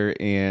Alistair.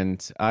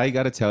 And I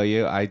got to tell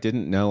you, I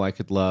didn't know I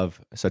could love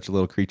such a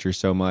little creature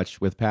so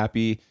much. With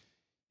Pappy,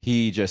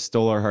 he just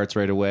stole our hearts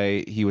right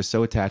away. He was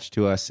so attached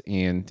to us.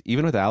 And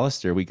even with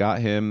Alistair, we got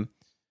him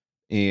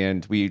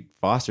and we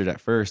fostered at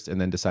first and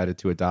then decided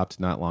to adopt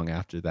not long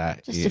after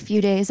that. Just a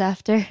few days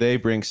after. They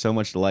bring so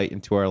much light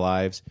into our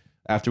lives.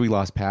 After we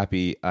lost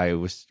Pappy,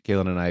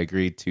 Kaylin and I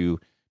agreed to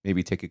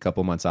maybe take a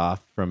couple months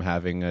off from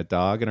having a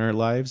dog in our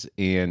lives.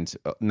 And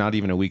not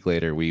even a week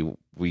later,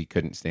 we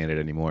couldn't stand it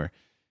anymore.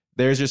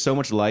 There's just so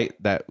much light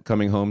that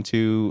coming home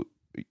to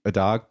a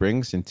dog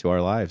brings into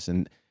our lives.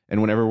 And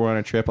whenever we're on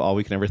a trip, all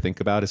we can ever think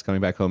about is coming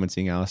back home and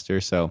seeing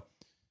Alistair. So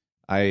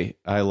I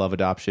love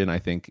adoption. I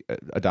think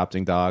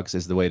adopting dogs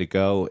is the way to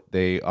go.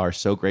 They are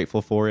so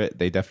grateful for it.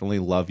 They definitely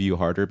love you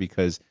harder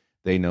because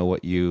they know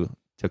what you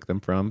took them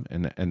from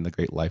and the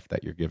great life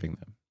that you're giving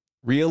them.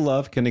 Real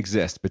love can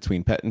exist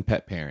between pet and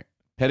pet parent.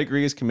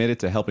 Pedigree is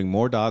committed to helping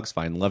more dogs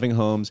find loving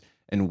homes,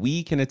 and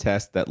we can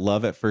attest that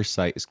love at first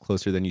sight is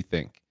closer than you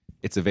think.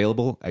 It's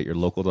available at your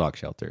local dog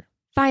shelter.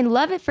 Find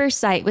love at first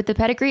sight with the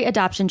Pedigree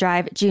Adoption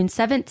Drive June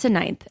 7th to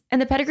 9th, and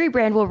the Pedigree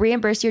brand will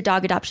reimburse your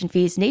dog adoption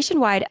fees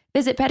nationwide.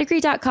 Visit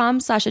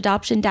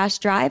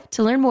pedigree.com/adoption-drive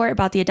to learn more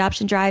about the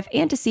adoption drive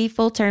and to see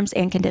full terms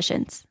and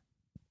conditions.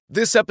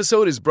 This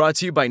episode is brought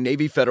to you by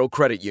Navy Federal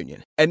Credit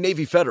Union. At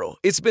Navy Federal,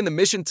 it's been the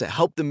mission to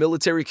help the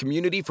military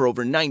community for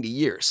over 90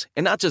 years.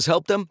 And not just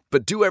help them,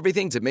 but do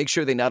everything to make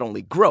sure they not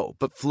only grow,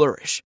 but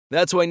flourish.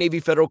 That's why Navy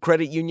Federal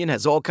Credit Union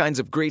has all kinds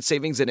of great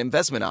savings and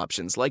investment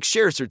options like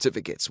share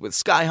certificates with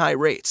sky-high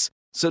rates.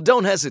 So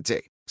don't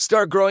hesitate.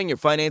 Start growing your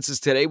finances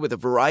today with a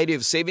variety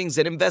of savings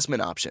and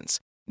investment options.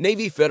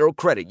 Navy Federal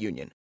Credit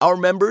Union. Our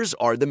members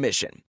are the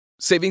mission.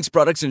 Savings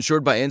products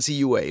insured by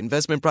NCUA.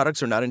 Investment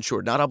products are not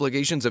insured, not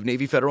obligations of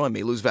Navy Federal and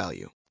may lose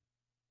value.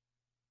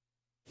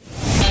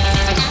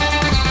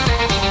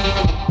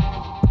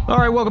 All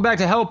right, welcome back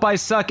to Help I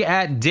Suck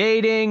at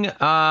Dating.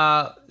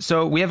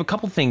 So we have a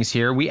couple things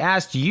here. We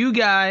asked you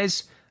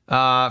guys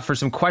for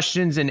some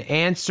questions and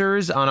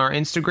answers on our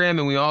Instagram,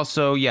 and we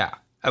also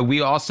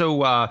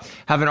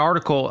have an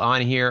article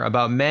on here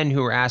about men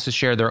who were asked to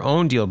share their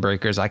own deal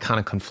breakers. I kind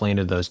of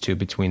conflated those two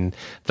between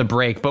the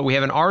break, but we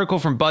have an article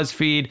from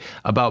BuzzFeed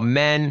about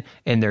men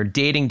and their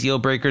dating deal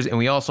breakers, and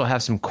we also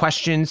have some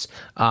questions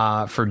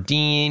for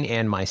Dean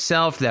and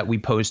myself that we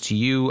posed to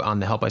you on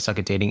the Help I Suck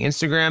at Dating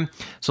Instagram.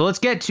 So let's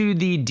get to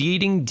the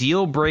dating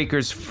deal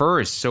breakers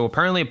first. So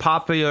apparently a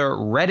popular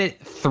Reddit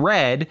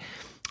thread.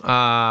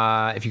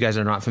 If you guys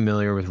are not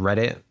familiar with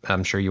Reddit,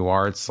 I'm sure you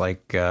are. It's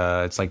like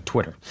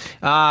Twitter.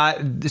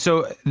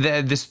 So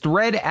this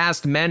thread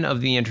asked men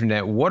of the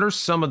internet, what are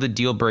some of the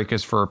deal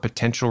breakers for a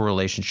potential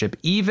relationship,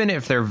 even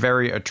if they're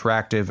very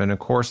attractive? And of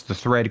course, the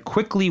thread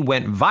quickly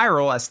went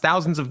viral as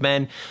thousands of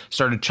men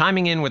started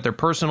chiming in with their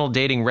personal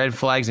dating red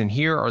flags. And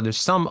here are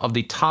some of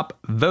the top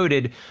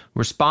voted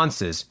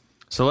responses.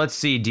 So let's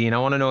see, Dean, I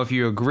want to know if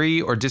you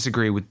agree or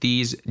disagree with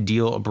these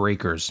deal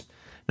breakers.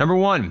 Number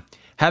 1.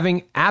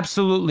 Having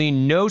absolutely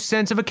no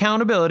sense of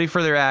accountability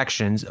for their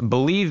actions.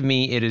 Believe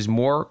me, it is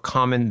more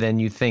common than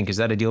you think. Is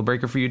that a deal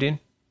breaker for you, Dean?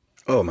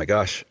 Oh my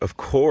gosh, of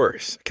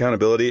course.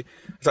 Accountability.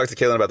 I talk to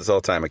Kaylin about this all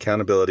the time.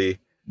 Accountability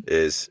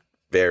is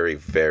very,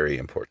 very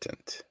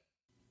important.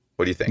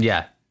 What do you think?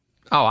 Yeah.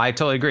 Oh, I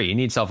totally agree. You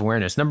need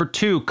self-awareness. Number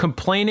 2,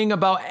 complaining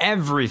about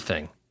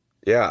everything.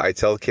 Yeah, I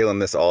tell Kaylin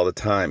this all the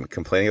time.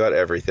 Complaining about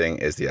everything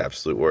is the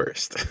absolute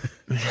worst.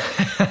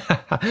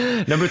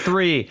 Number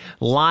 3,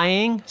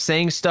 lying,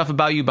 saying stuff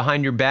about you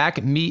behind your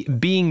back,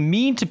 being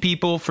mean to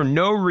people for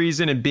no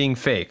reason and being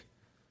fake.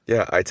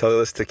 Yeah, I tell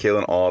this to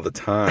Kaylin all the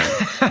time.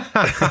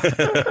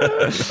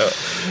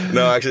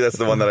 No, actually, that's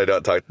the one that I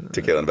don't talk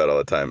to Kaylin about all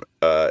the time.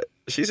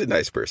 She's a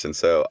nice person,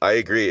 so I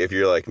agree. If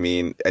you're like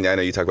mean, and I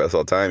know you talk about this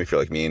all the time, if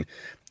you're like mean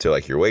to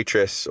like your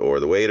waitress or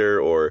the waiter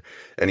or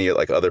any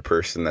like other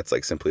person that's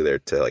like simply there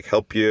to like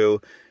help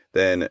you,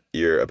 then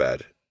you're a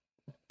bad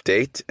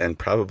date and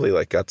probably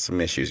like got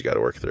some issues you got to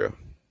work through.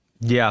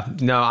 Yeah,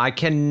 no, I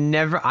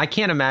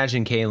can't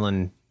imagine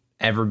Kaylin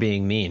ever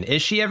being mean.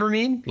 Is she ever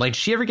mean? Like,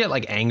 does she ever get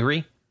like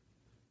angry?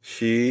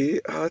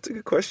 That's a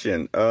good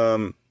question.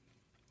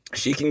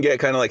 She can get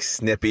kind of like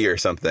snippy or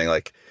something,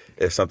 like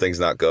if something's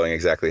not going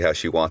exactly how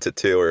she wants it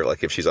to, or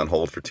like if she's on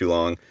hold for too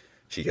long,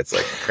 she gets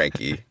like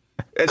cranky.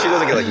 And she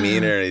doesn't get like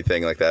mean or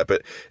anything like that.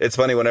 But it's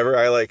funny whenever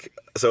I like,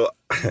 so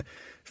I'm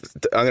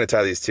going to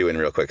tie these two in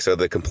real quick. So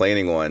the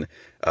complaining one,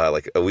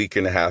 like a week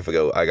and a half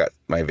ago, I got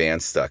my van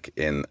stuck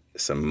in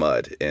some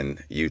mud in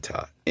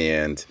Utah.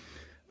 And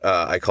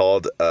I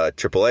called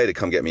AAA to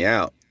come get me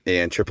out.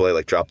 And AAA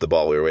like dropped the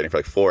ball. We were waiting for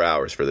like 4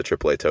 hours for the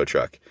AAA tow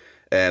truck.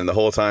 And the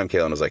whole time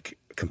Kaylin was like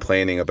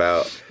complaining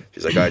about,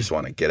 she's like, I just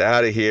want to get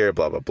out of here,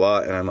 blah, blah, blah.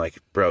 And I'm like,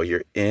 bro,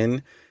 you're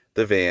in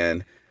the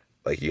van.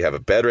 Like, you have a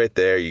bed right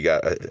there. You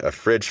got a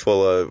fridge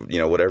full of, you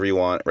know, whatever you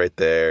want right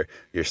there.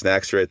 Your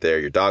snacks right there.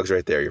 Your dog's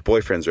right there. Your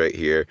boyfriend's right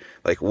here.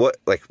 Like, what,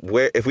 like,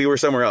 where, if we were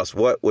somewhere else,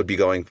 what would be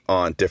going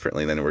on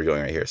differently than we're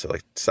going right here? So,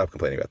 like, stop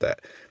complaining about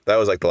that. That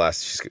was, like, the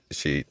last,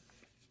 she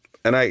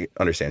and I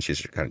understand she's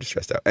kind of just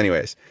stressed out.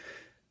 Anyways,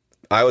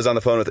 I was on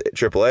the phone with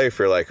AAA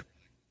for, like,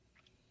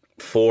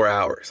 4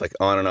 hours, like,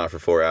 on and off for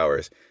 4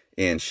 hours.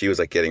 And she was,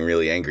 like, getting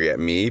really angry at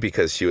me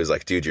because she was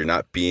like, dude, you're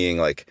not being,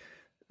 like,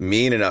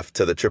 mean enough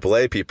to the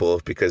AAA people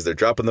because they're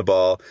dropping the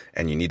ball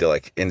and you need to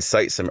like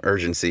incite some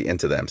urgency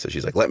into them. So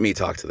she's like, let me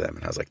talk to them.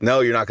 And I was like, no,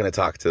 you're not going to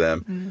talk to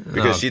them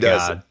because she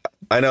does. God.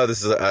 I know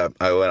this is,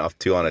 I went off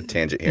too on a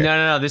tangent here.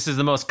 No. This is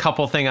the most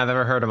couple thing I've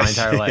ever heard in my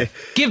entire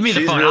life. Give me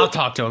the phone. I'll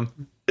talk to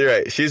him. You're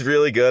right. She's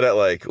really good at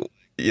like,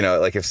 you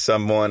know, like if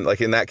someone, like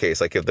in that case,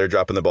 like if they're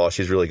dropping the ball,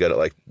 she's really good at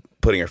like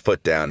putting her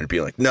foot down and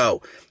being like,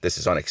 no, this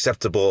is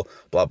unacceptable,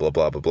 blah, blah,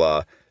 blah, blah,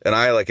 blah. And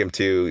I like him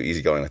too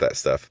easygoing with that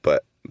stuff.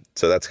 But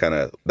so that's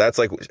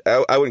like,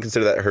 I wouldn't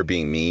consider that her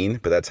being mean,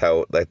 but that's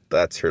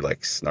her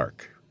like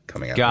snark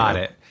coming out. Got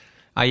it.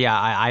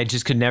 I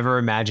just could never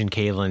imagine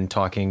Kaylin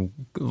talking,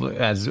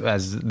 as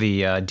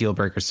the deal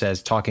breaker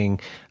says, talking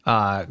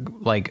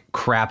like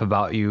crap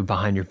about you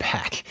behind your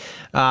back.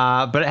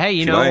 But hey,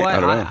 you know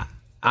what?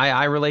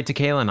 I relate to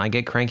Kaylin. I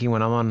get cranky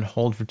when I'm on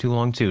hold for too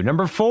long too.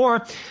 Number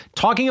 4,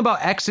 talking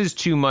about exes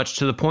too much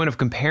to the point of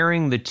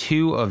comparing the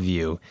two of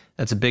you.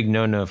 That's a big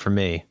no-no for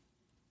me.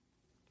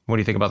 What do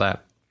you think about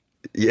that?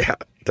 Yeah,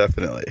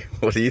 definitely.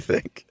 What do you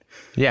think?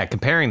 Yeah,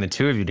 comparing the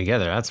two of you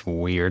together, that's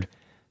weird.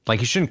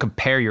 Like, you shouldn't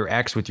compare your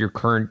ex with your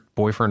current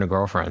boyfriend or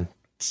girlfriend.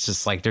 It's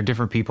just like they're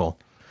different people.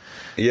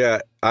 Yeah,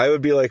 I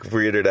would be like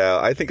weirded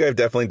out. I think I've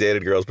definitely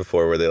dated girls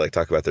before where they like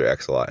talk about their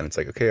ex a lot. And it's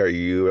like, okay, are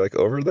you like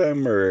over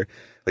them, or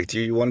like, do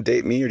you want to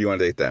date me or do you want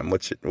to date them?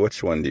 Which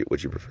one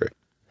would you prefer?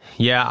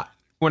 Yeah.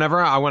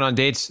 Whenever I went on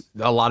dates,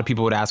 a lot of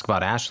people would ask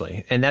about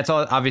Ashley. And that's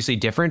obviously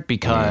different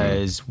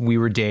because we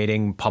were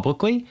dating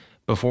publicly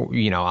before,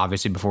 you know,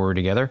 obviously before we were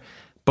together.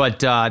 But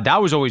that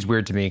was always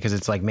weird to me because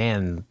it's like,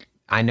 man,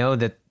 I know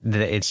that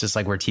it's just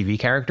like we're TV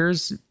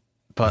characters,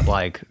 but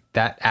like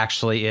that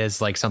actually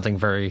is like something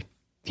very,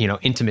 you know,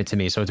 intimate to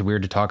me. So it's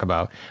weird to talk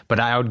about.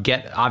 But I would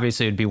get,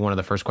 obviously it'd be one of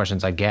the first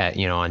questions I get,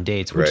 you know, on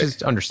dates, which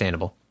is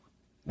understandable.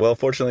 Well,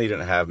 fortunately, you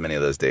didn't have many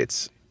of those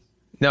dates.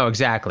 No,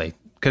 exactly.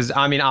 Because,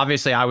 I mean,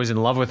 obviously I was in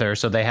love with her,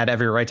 so they had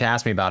every right to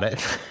ask me about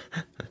it.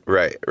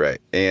 Right.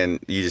 And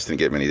you just didn't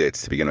get many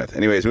dates to begin with.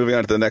 Anyways, moving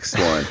on to the next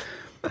one.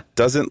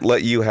 Doesn't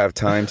let you have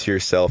time to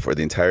yourself, or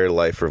the entire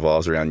life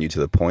revolves around you to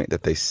the point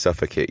that they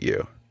suffocate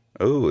you.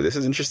 Oh, this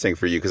is interesting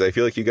for you because I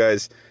feel like you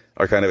guys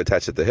are kind of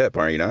attached at the hip,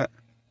 aren't you not?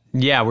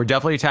 Yeah, we're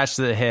definitely attached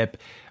to the hip.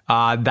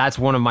 That's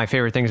one of my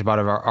favorite things about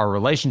our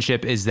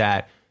relationship is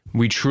that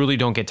we truly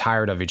don't get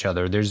tired of each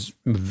other.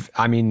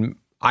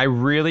 I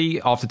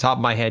really, off the top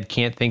of my head,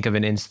 can't think of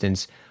an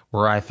instance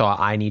where I thought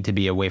I need to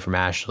be away from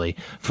Ashley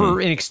for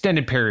an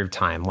extended period of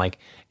time. Like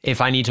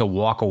if I need to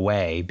walk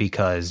away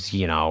because,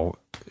 you know,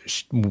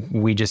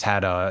 we just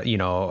had not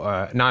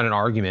an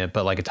argument,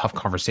 but like a tough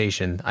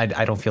conversation.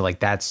 I don't feel like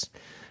that's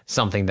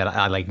something that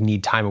I like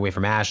need time away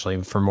from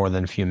Ashley for more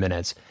than a few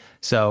minutes.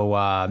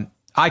 So,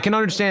 I can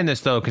understand this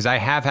though, because I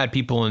have had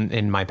people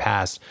in my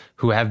past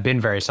who have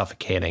been very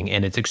suffocating,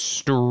 and it's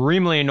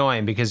extremely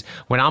annoying because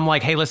when I'm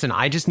like, hey, listen,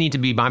 I just need to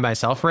be by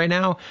myself right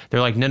now.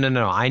 They're like,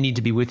 no, I need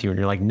to be with you. And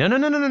you're like,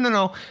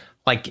 no.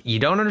 Like, you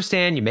don't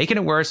understand. You're making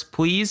it worse.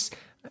 Please.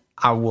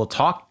 We'll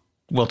talk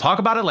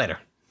about it later.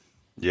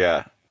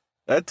 Yeah.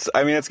 It's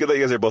good that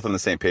you guys are both on the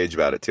same page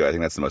about it too. I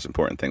think that's the most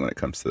important thing when it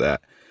comes to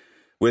that.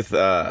 With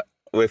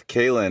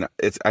Kaylin,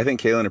 I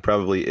think Kaylin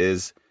probably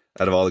is,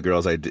 out of all the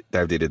girls I've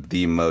dated,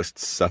 the most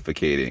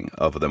suffocating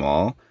of them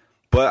all.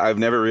 But I've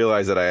never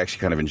realized that I actually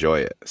kind of enjoy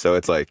it. So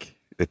it's like,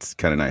 it's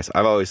kind of nice.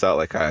 I've always thought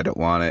like, I don't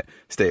want it.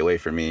 Stay away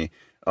from me.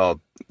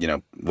 I'll, you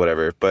know,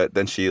 whatever. But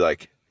then she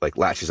like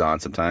latches on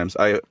sometimes.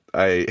 I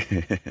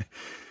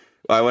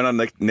went on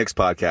Nick's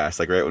podcast,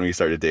 like right when we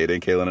started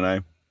dating, Kaylin and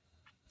I.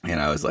 And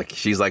I was like,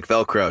 she's like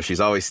Velcro. She's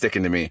always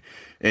sticking to me.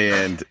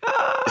 And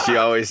we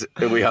always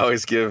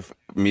give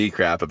me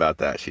crap about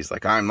that. She's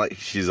like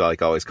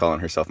always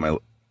calling herself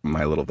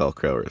my little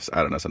Velcro, or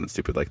I don't know, something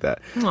stupid like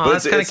that. Aww,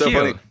 but it's so cute.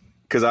 Funny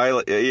because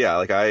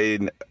I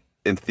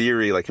in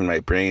theory, like in my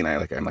brain, I'm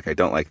like, I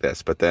don't like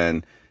this, but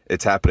then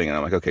it's happening and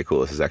I'm like, okay,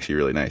 cool, this is actually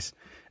really nice.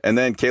 And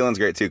then Kaylin's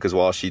great too, because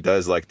while she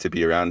does like to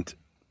be around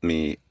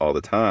me all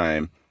the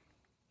time,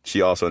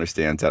 she also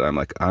understands that I'm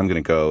going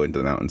to go into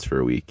the mountains for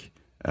a week,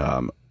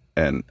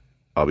 and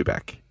I'll be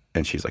back.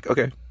 And she's like,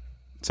 okay.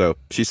 So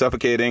she's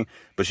suffocating,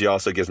 but she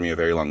also gives me a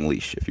very long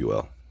leash, if you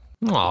will.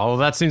 Oh, well,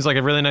 that seems like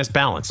a really nice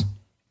balance.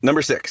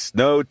 Number 6,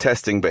 no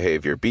testing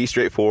behavior. Be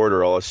straightforward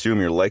or I'll assume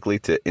you're likely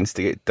to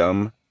instigate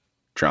dumb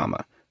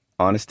drama.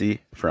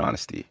 Honesty for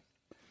honesty.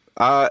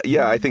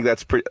 Yeah, I think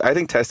I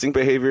think testing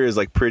behavior is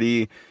like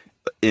pretty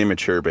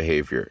immature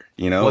behavior,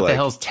 you know? What the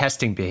hell's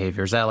testing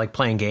behavior? Is that like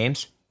playing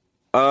games?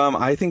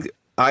 I think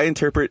I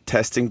interpret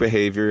testing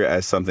behavior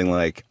as something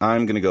like,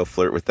 I'm going to go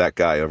flirt with that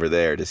guy over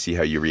there to see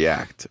how you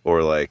react.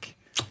 Or like,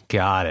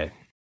 got it.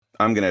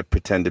 I'm going to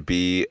pretend to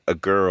be a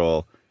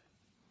girl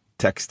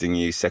texting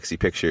you sexy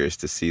pictures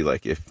to see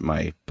like if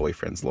my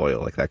boyfriend's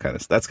loyal, like that kind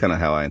of stuff. That's kind of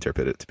how I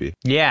interpret it to be.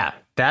 Yeah,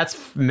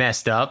 that's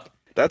messed up.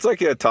 That's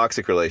like a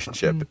toxic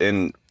relationship,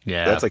 and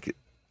yeah, that's like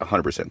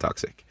 100%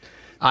 toxic.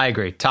 I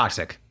agree.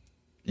 Toxic.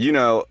 You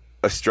know,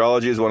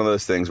 astrology is one of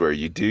those things where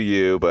you do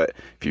you, but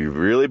if you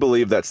really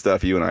believe that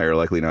stuff, you and I are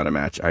likely not a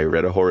match. I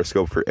read a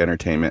horoscope for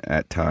entertainment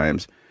at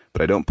times,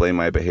 but I don't blame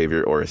my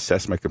behavior or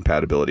assess my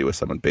compatibility with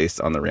someone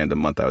based on the random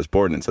month I was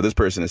born in. So this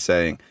person is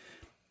saying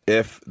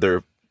if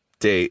their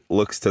date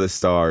looks to the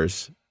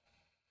stars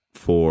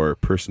for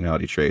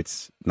personality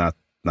traits, not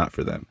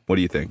for them. What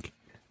do you think?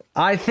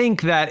 I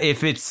think that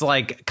if it's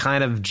like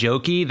kind of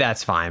jokey,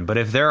 that's fine. But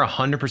if they're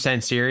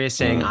 100% serious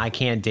saying, I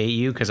can't date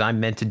you because I'm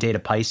meant to date a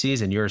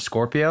Pisces and you're a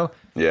Scorpio.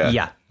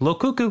 Yeah. Little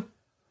cuckoo.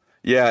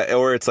 Yeah.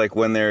 Or it's like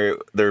when they're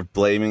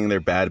blaming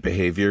their bad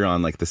behavior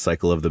on like the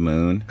cycle of the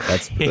moon.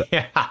 That's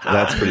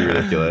pretty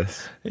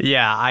ridiculous.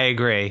 Yeah, I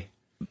agree.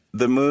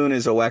 The moon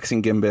is a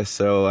waxing gimbus,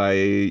 so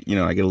I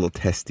get a little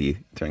testy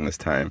during this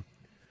time.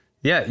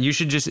 Yeah,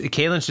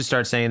 Kaylin should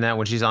start saying that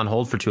when she's on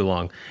hold for too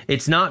long.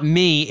 It's not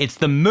me, it's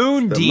the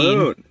moon, the Dean.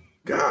 Moon.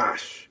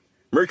 Gosh.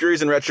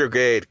 Mercury's in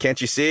retrograde. Can't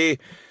you see?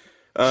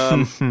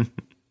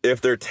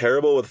 If they're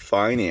terrible with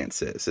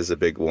finances is a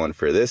big one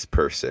for this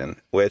person,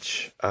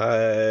 which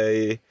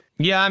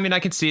Yeah, I mean, I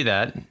could see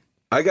that.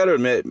 I got to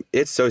admit,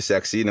 it's so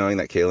sexy knowing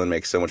that Kaylin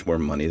makes so much more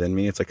money than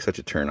me. It's like such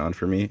a turn on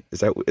for me.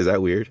 Is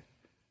that weird?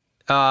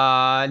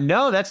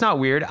 No, that's not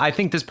weird. I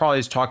think this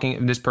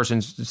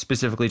person's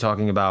specifically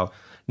talking about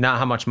not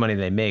how much money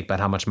they make, but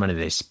how much money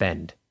they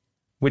spend,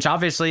 which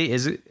obviously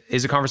is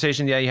a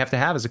conversation you have to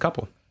have as a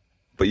couple.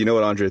 But you know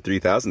what Andre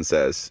 3000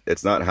 says?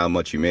 It's not how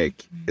much you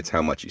make, it's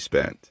how much you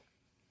spend.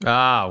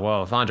 Ah,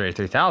 well, if Andre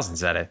 3000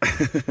 said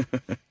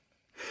it.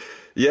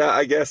 Yeah,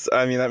 I guess,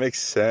 I mean, that makes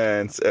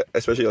sense,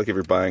 especially like if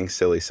you're buying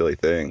silly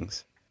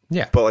things.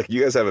 Yeah. But like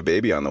you guys have a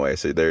baby on the way,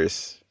 so you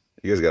guys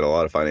got a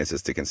lot of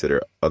finances to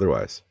consider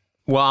otherwise.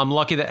 Well, I'm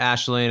lucky that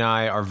Ashley and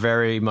I are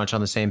very much on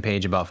the same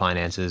page about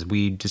finances.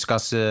 We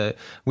discuss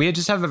we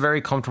just have a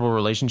very comfortable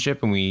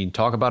relationship, and we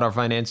talk about our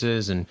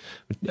finances. And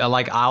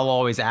like, I'll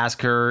always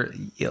ask her,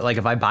 like,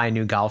 if I buy a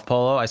new golf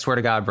polo, I swear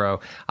to God,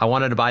 bro, I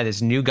wanted to buy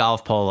this new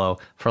golf polo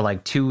for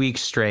like 2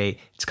 weeks straight.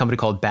 It's a company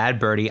called Bad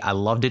Birdie. I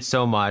loved it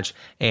so much.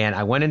 And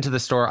I went into the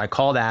store. I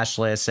called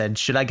Ashley. I said,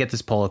 should I get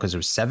this polo? Because it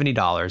was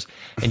 $70.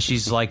 And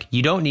she's like,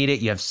 you don't need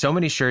it. You have so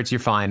many shirts. You're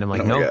fine. I'm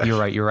like, no,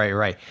 you're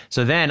right.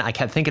 So then I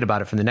kept thinking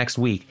about it for the next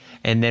week.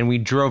 And then we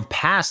drove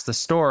past the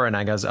store and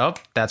I goes, oh,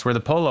 that's where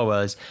the polo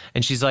was.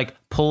 And she's like,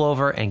 pull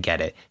over and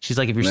get it. She's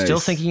like, if you're still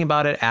thinking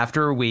about it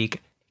after a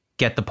week,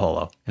 get the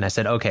polo. And I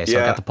said, okay.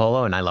 So I got the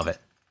polo and I love it.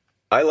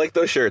 I like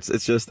those shirts.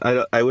 It's just,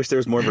 I wish there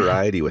was more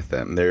variety with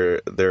them.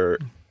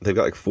 They've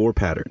got like 4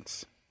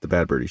 patterns, the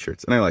Bad Birdie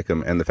shirts, and I like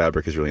them. And the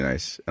fabric is really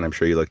nice. And I'm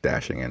sure you look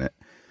dashing in it.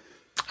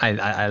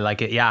 I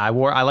like it. Yeah,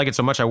 I like it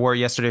so much. I wore it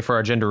yesterday for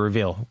our gender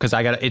reveal because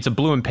it's a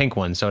blue and pink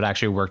one, so it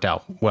actually worked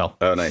out well.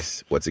 Oh,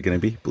 nice. What's it going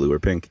to be? Blue or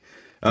pink?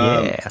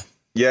 Yeah.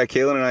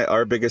 Kaylin and I,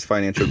 our biggest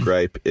financial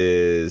gripe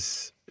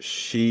is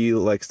she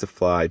likes to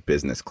fly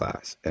business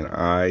class, and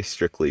I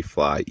strictly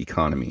fly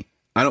economy.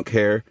 I don't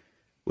care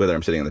whether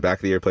I'm sitting on the back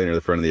of the airplane or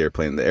the front of the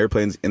airplane. The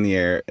airplane's in the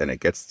air, and it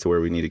gets to where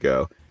we need to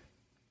go.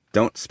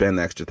 Don't spend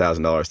the extra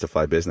 $1,000 to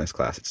fly business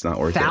class. It's not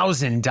worth it.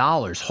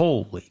 $1,000?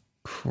 Holy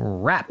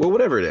crap. Well,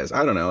 whatever it is.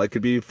 I don't know. It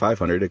could be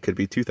 $500. It could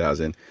be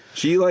 $2,000.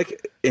 She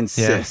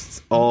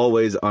insists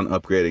always on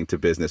upgrading to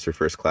business or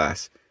first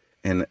class.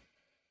 And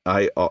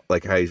I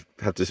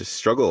have to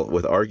struggle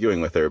with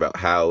arguing with her about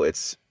how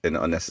it's an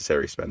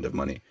unnecessary spend of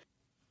money.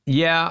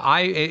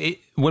 Yeah,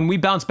 when we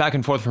bounce back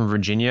and forth from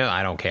Virginia,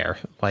 I don't care.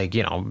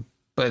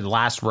 But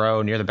last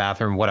row near the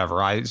bathroom,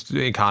 whatever.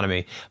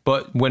 Economy.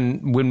 But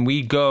when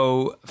we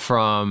go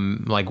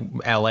from like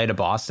LA to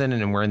Boston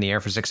and we're in the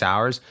air for 6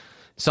 hours,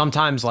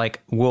 sometimes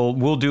like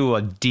we'll do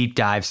a deep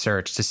dive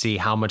search to see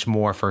how much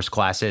more first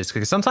class is,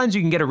 because sometimes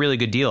you can get a really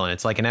good deal and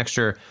it's like an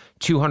extra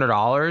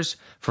 $200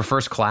 for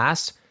first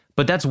class,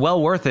 but that's well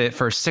worth it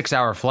for a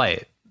 6-hour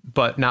flight,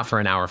 but not for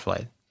an hour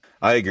flight.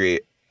 I agree.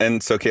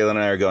 And so Kaylin and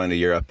I are going to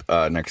Europe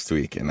next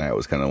week, and that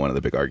was kind of one of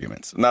the big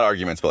arguments. Not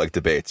arguments, but like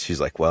debates. She's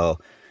like, well,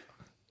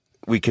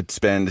 we could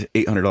spend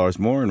 $800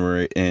 more and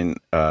we're in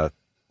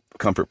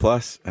Comfort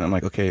Plus. And I'm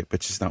like, okay, but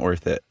it's just not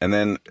worth it. And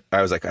then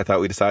I was like, I thought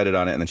we decided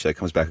on it. And then she like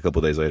comes back a couple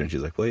of days later and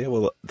she's like,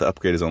 well, the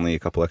upgrade is only a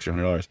couple extra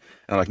 $100. And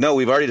I'm like, no,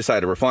 we've already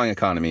decided. We're flying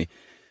economy.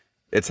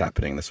 It's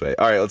happening this way.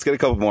 All right, let's get a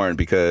couple more in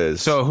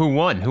because... So who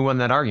won? Who won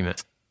that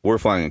argument? We're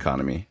flying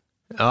economy.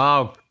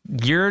 Oh,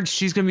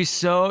 she's going to be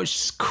so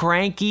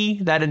cranky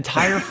that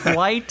entire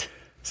flight.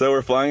 So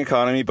we're flying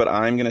economy, but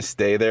I'm going to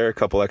stay there a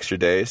couple extra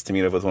days to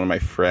meet up with one of my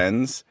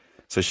friends.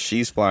 So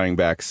she's flying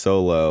back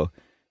solo,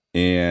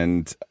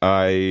 and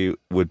I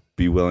would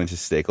be willing to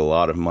stake a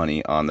lot of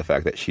money on the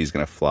fact that she's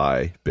going to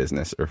fly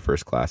business or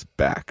first class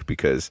back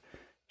because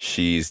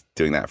she's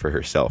doing that for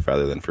herself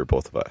rather than for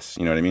both of us.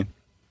 You know what I mean?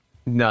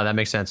 No, that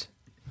makes sense.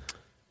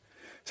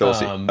 So we'll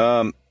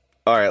see.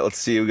 All right, let's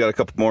see. We got a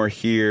couple more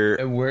here.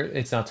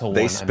 It's not till 1.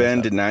 They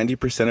spend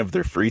 90% of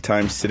their free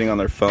time sitting on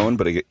their phone,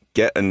 but I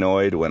get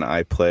annoyed when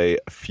I play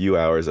a few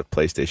hours of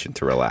PlayStation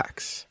to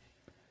relax.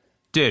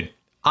 Dude,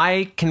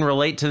 I can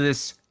relate to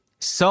this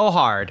so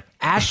hard.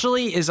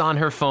 Ashley is on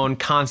her phone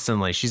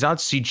constantly. She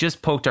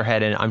just poked her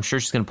head in. I'm sure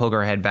she's going to poke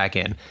her head back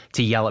in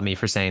to yell at me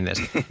for saying this.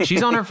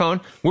 She's on her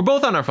phone. We're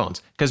both on our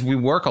phones because we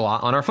work a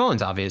lot on our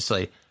phones,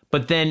 obviously.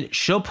 But then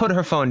she'll put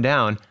her phone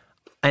down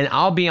and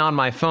I'll be on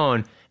my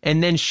phone.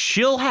 And then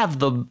she'll have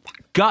the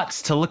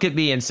guts to look at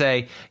me and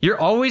say, "You're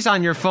always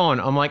on your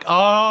phone." I'm like,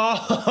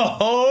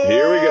 oh,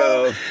 here we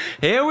go.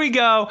 Here we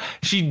go.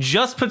 She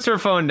just puts her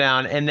phone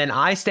down. And then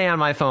I stay on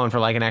my phone for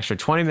like an extra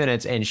 20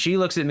 minutes. And she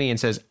looks at me and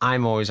says,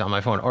 "I'm always on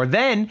my phone." Or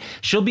then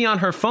she'll be on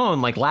her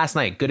phone. Like last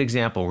night, good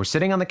example. We're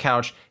sitting on the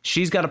couch.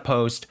 She's got a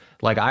post.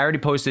 Like I already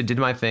posted, did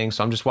my thing.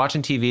 So I'm just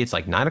watching TV. It's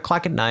like 9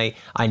 o'clock at night.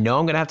 I know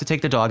I'm going to have to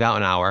take the dog out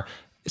an hour.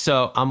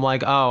 So I'm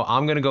like, oh,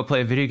 I'm going to go play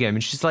a video game.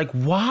 And she's like,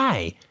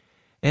 why?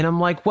 And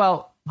I'm like,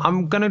 well,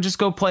 I'm going to just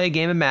go play a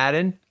game of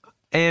Madden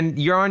and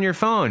you're on your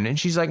phone. And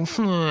she's like,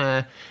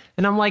 And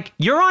I'm like,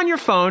 you're on your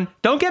phone.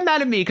 Don't get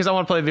mad at me because I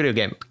want to play a video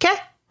game. Okay.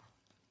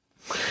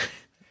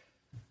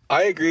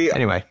 I agree.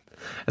 Anyway,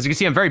 as you can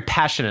see, I'm very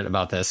passionate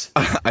about this.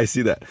 I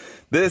see that.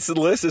 This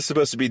list is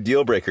supposed to be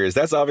deal breakers.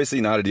 That's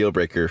obviously not a deal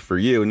breaker for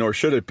you, nor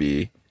should it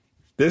be.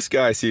 This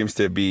guy seems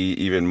to be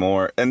even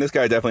more. And this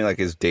guy definitely like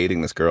is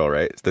dating this girl,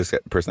 right? This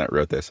person that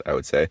wrote this, I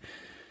would say.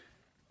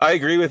 I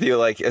agree with you,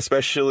 like,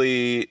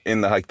 especially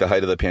in the height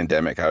of the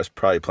pandemic, I was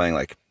probably playing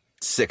like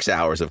 6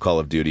 hours of Call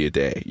of Duty a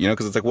day, you know,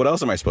 because it's like, what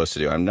else am I supposed to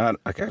do?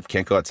 I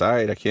can't go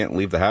outside. I can't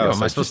leave the house.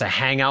 Am I supposed to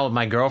hang out with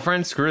my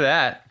girlfriend? Screw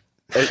that.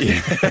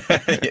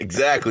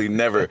 Exactly.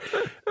 Never.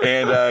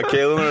 And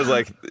Kaylin was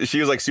like, she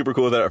was like super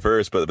cool with that at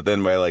first, but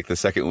then by like the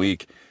second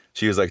week,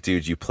 she was like,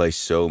 dude, you play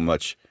so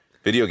much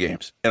video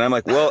games. And I'm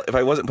like, well, if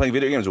I wasn't playing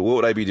video games, what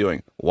would I be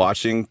doing?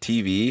 Watching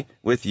TV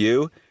with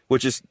you,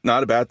 which is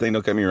not a bad thing.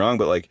 Don't get me wrong,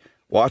 but like,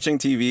 watching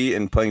TV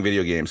and playing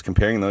video games,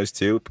 comparing those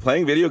two,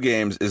 playing video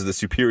games is the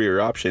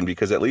superior option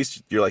because at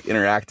least you're like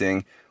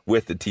interacting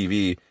with the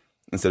TV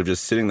instead of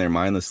just sitting there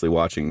mindlessly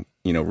watching,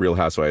 you know, Real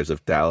Housewives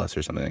of Dallas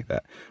or something like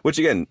that. Which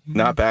again,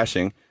 not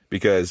bashing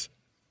because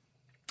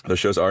those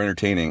shows are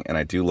entertaining and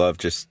I do love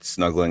just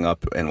snuggling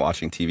up and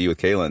watching TV with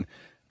Kaylin,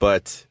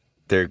 but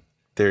they're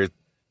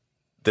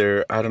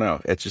I don't know.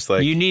 It's just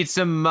like you need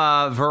some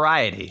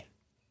variety.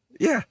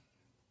 Yeah,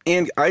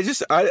 and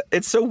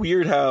it's so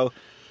weird how.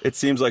 It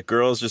seems like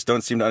girls just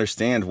don't seem to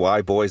understand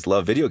why boys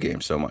love video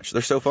games so much.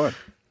 They're so fun.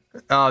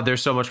 Oh, they're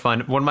so much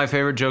fun. One of my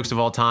favorite jokes of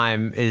all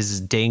time is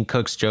Dane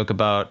Cook's joke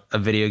about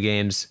video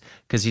games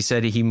because he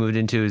said he moved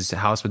into his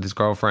house with his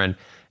girlfriend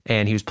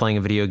and he was playing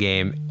a video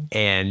game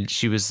and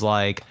she was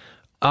like,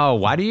 "Oh,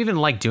 why do you even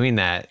like doing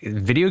that?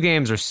 Video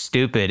games are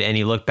stupid." And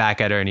he looked back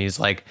at her and he's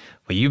like,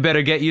 "Well, you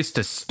better get used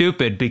to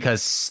stupid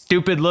because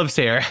stupid lives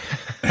here."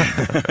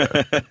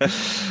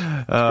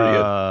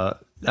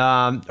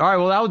 All right,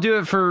 well, that'll do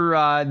it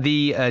for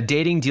the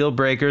dating deal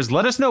breakers.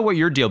 Let us know what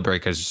your deal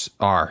breakers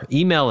are.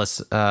 Email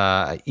us,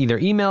 either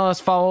email us,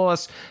 follow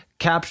us,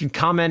 caption,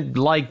 comment,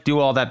 like, do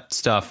all that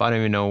stuff. I don't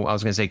even know. I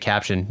was going to say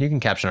caption. You can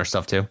caption our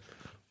stuff too.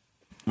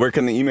 Where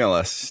can they email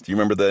us? Do you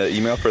remember the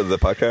email for the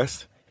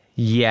podcast?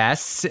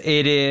 Yes,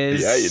 it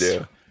is. Yeah, you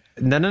do.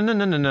 No.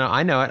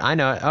 I know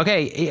it.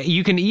 Okay,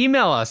 you can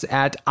email us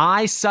at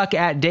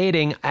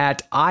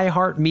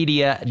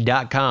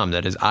isuckatdating@iheartmedia.com.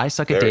 That is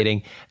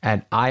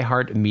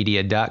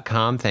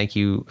isuckatdating@iheartmedia.com. Thank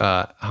you,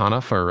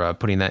 Hannah, for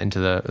putting that into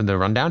the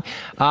rundown.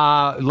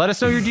 Let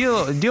us know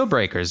your deal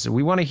breakers.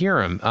 We want to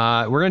hear them.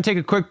 We're going to take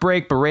a quick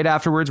break, but right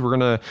afterwards, we're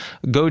going to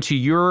go to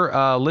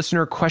your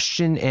listener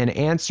question and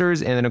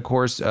answers, and then, of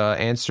course,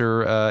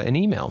 answer an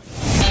email.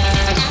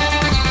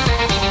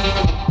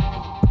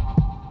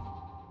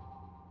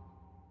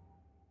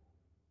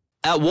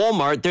 At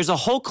Walmart, there's a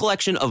whole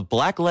collection of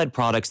Black-led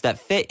products that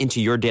fit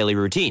into your daily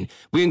routine.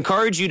 We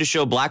encourage you to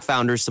show Black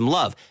founders some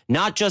love,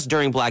 not just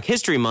during Black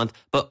History Month,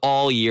 but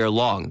all year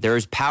long. There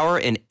is power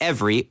in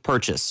every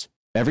purchase.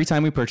 Every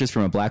time we purchase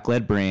from a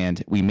Black-led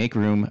brand, we make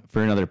room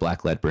for another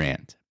Black-led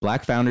brand.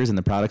 Black founders and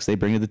the products they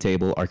bring to the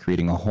table are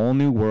creating a whole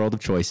new world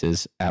of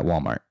choices at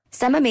Walmart.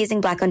 Some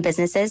amazing Black-owned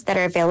businesses that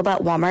are available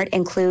at Walmart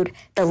include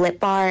The Lip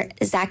Bar,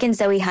 Zach and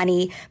Zoe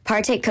Honey,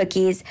 Partake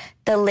Cookies.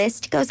 The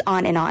list goes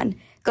on and on.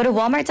 Go to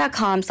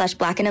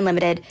walmart.com/black and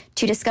unlimited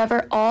to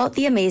discover all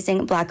the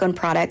amazing Black-owned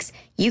products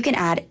you can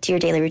add to your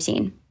daily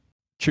routine.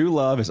 True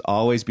love is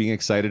always being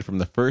excited from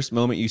the first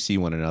moment you see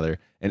one another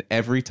and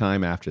every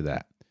time after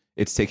that.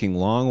 It's taking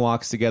long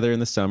walks together in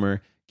the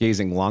summer,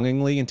 gazing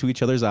longingly into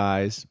each other's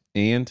eyes,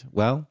 and,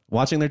 well,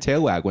 watching their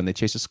tail wag when they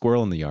chase a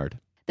squirrel in the yard.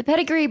 The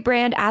Pedigree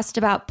brand asked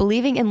about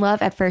believing in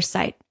love at first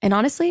sight. And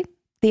honestly,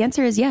 the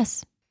answer is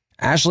yes.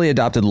 Ashley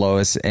adopted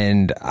Lois,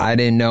 and I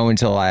didn't know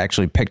until I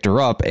actually picked her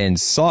up and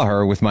saw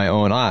her with my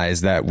own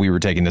eyes that we were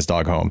taking this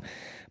dog home.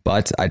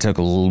 But I took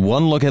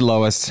one look at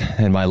Lois,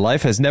 and my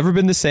life has never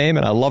been the same,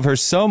 and I love her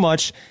so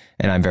much,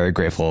 and I'm very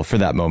grateful for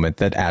that moment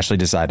that Ashley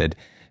decided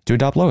to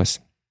adopt Lois.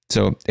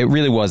 So it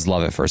really was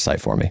love at first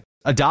sight for me.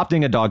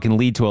 Adopting a dog can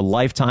lead to a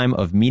lifetime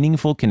of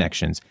meaningful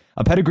connections.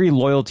 A Pedigree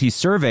loyalty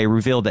survey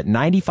revealed that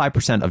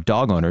 95% of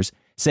dog owners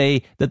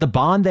say that the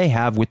bond they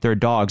have with their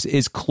dogs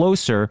is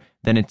closer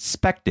than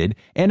expected.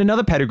 And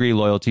another Pedigree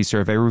loyalty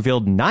survey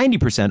revealed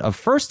 90% of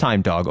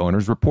first-time dog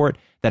owners report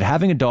that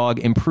having a dog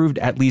improved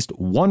at least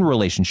one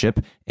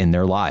relationship in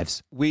their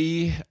lives.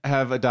 We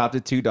have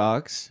adopted 2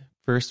 dogs.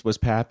 First was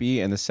Pappy,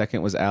 and the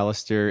second was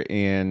Alistair.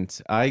 And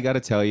I got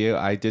to tell you,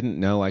 I didn't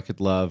know I could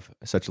love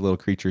such a little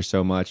creature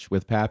so much.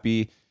 With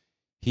Pappy,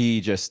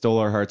 he just stole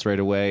our hearts right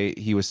away.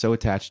 He was so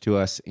attached to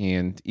us.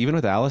 And even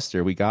with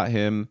Alistair, we got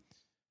him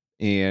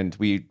and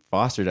we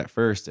fostered at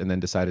first and then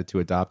decided to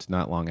adopt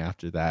not long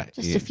after that.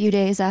 Just a few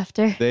days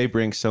after. They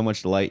bring so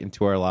much light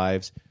into our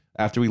lives.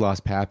 After we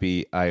lost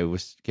Pappy,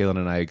 Kaylin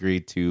and I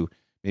agreed to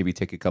maybe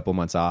take a couple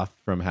months off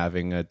from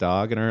having a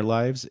dog in our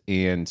lives.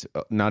 And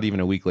not even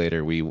a week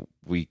later,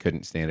 we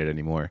couldn't stand it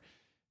anymore.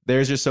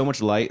 There's just so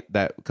much light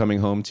that coming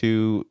home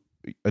to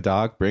a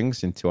dog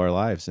brings into our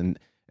lives. And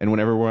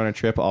whenever we're on a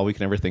trip, all we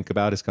can ever think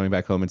about is coming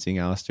back home and seeing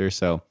Alistair.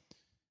 So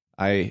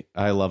I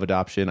love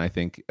adoption. I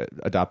think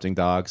adopting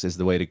dogs is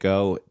the way to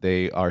go.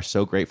 They are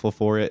so grateful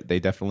for it. They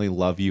definitely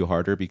love you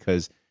harder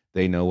because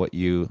they know what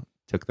you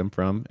took them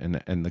from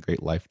and the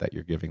great life that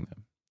you're giving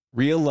them.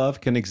 Real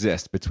love can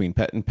exist between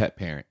pet and pet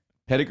parent.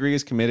 Pedigree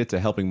is committed to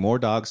helping more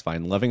dogs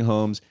find loving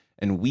homes,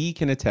 and we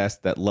can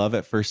attest that love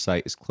at first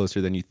sight is closer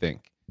than you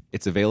think.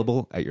 It's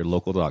available at your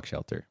local dog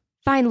shelter.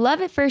 Find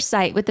love at first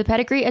sight with the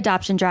Pedigree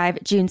Adoption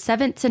Drive June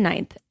 7th to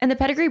 9th, and the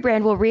Pedigree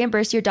brand will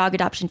reimburse your dog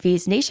adoption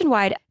fees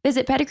nationwide.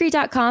 Visit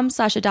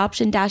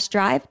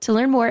pedigree.com/adoption-drive to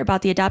learn more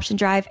about the adoption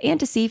drive and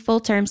to see full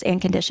terms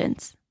and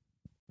conditions.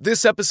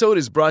 This episode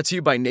is brought to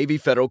you by Navy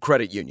Federal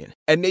Credit Union.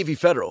 At Navy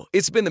Federal,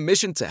 it's been the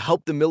mission to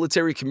help the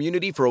military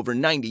community for over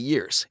 90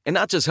 years. And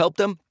not just help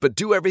them, but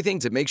do everything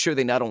to make sure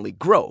they not only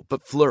grow,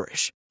 but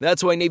flourish.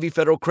 That's why Navy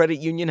Federal Credit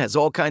Union has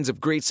all kinds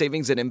of great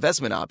savings and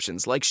investment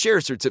options like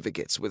share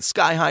certificates with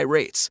sky-high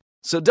rates.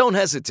 So don't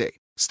hesitate.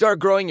 Start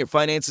growing your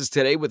finances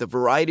today with a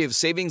variety of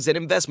savings and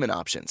investment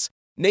options.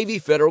 Navy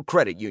Federal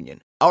Credit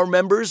Union. Our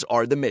members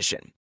are the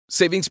mission.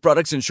 Savings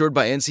products insured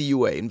by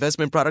NCUA.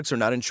 Investment products are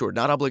not insured,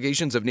 not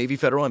obligations of Navy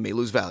Federal and may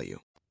lose value.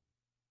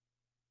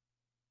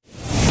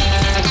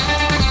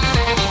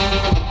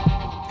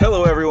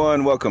 Hello,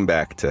 everyone. Welcome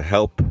back to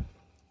Help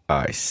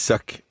I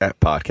Suck at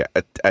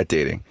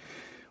Dating.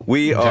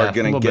 We are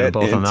going to get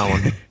into on that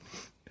one.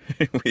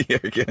 We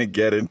are going to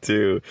get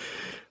into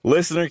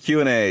listener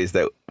Q&As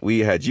that we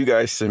had you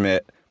guys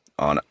submit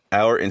on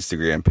our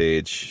Instagram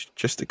page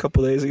just a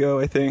couple days ago,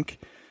 I think.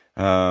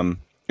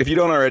 If you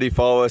don't already,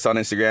 follow us on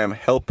Instagram,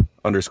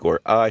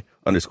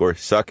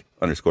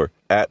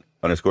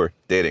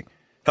 help_I_suck_at_dating.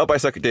 Help I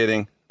Suck at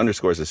Dating,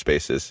 underscores the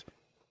spaces.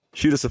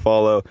 Shoot us a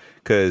follow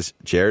because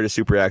Jared is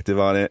super active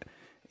on it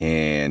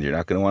and you're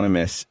not going to want to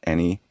miss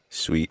any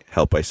sweet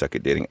Help I Suck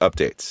at Dating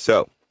updates.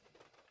 So,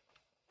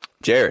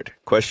 Jared,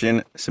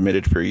 question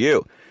submitted for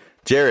you.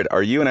 Jared,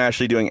 are you and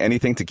Ashley doing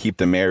anything to keep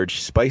the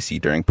marriage spicy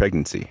during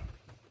pregnancy?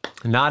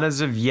 Not as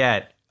of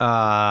yet.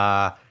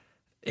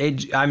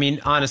 I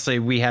mean, honestly,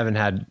 we haven't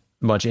had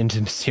much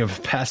intimacy over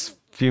the past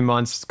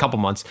couple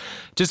months,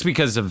 just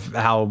because of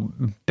how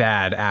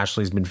bad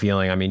Ashley's been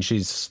feeling. I mean,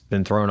 she's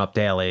been thrown up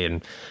daily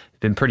and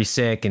been pretty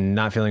sick and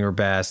not feeling her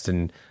best.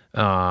 And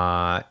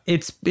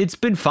it's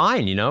been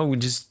fine, you know. We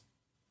just,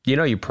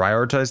 you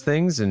prioritize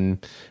things,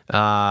 and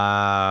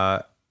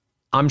I'm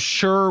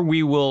sure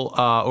we will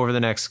over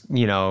the next,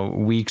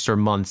 weeks or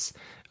months,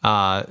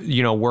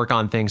 work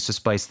on things to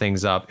spice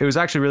things up. It was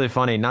actually really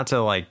funny, not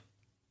to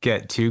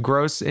get too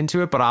gross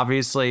into it, but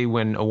obviously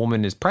when a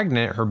woman is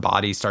pregnant, her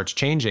body starts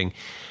changing.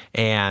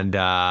 And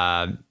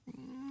I'm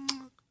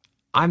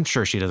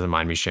sure she doesn't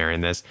mind me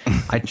sharing this.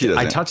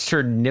 I touched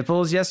her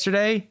nipples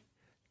yesterday.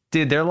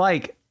 Dude, they're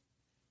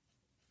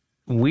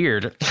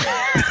weird.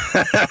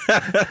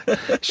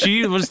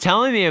 She was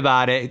telling me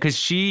about it because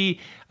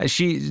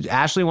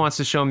Ashley wants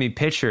to show me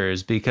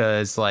pictures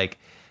because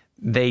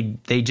they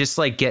just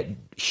get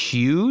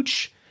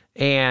huge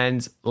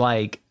and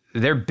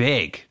they're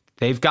big.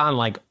 They've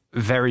gotten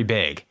very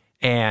big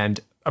and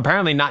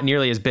apparently not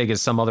nearly as big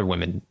as some other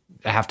women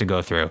have to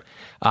go through.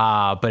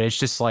 But it's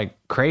just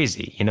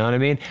crazy. You know what I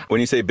mean? When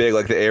you say big,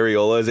 the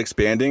areola is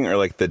expanding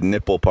or the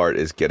nipple part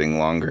is getting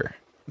longer?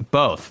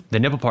 Both. The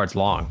nipple part's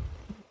long.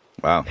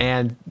 Wow.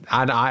 And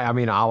I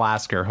mean, I'll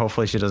ask her.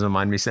 Hopefully she doesn't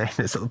mind me saying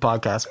this on the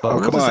podcast, but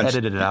we'll come just on.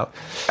 edit it out.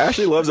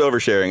 Ashley loves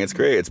oversharing. It's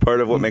great. It's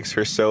part of what makes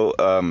her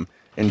so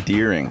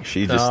endearing.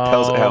 She just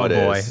tells it how it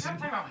is.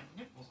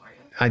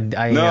 I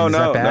No, am. Is no,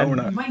 that bad? no, we're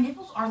not. My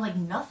nipples are like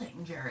nothing,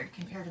 Jared,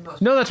 compared to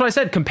most. No, that's what I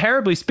said.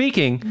 Comparably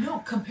speaking.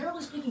 No,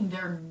 comparably speaking,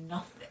 they're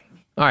nothing.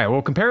 All right.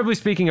 Well, comparably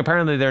speaking,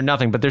 apparently they're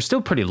nothing, but they're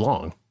still pretty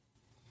long.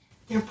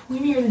 They're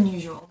pointier than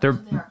usual.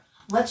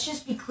 Let's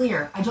just be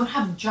clear. I don't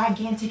have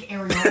gigantic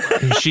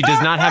areolas. She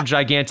does not have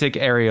gigantic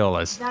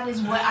areolas. That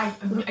is what I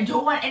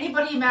don't want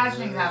anybody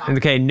imagining that.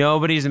 Okay,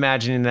 nobody's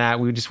imagining that.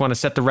 We just want to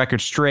set the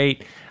record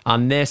straight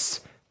on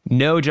this.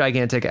 No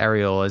gigantic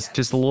areolas,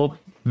 just a little,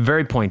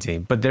 very pointy,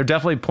 but they're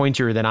definitely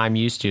pointier than I'm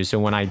used to. So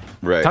when I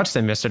touched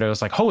them yesterday, I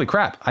was like, holy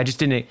crap. I just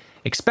didn't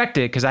expect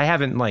it because I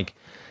haven't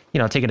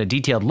taken a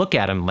detailed look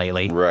at them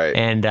lately. Right.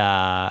 And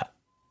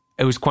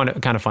it was kind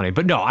of funny.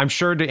 But no, I'm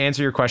sure to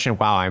answer your question,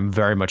 wow, I'm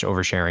very much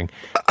oversharing.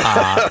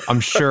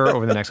 I'm sure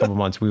over the next couple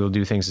months we will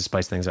do things to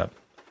spice things up.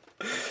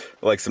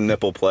 Like some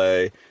nipple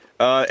play.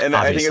 And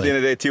I think at the end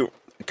of the day, too,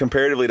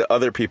 comparatively to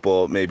other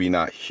people, maybe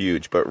not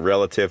huge, but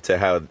relative to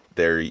how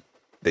they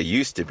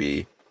used to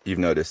be, you've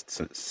noticed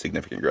some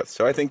significant growth.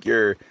 So I think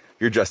you're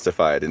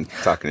justified in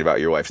talking about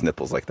your wife's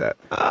nipples like that.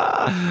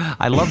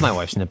 I love my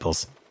wife's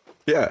nipples.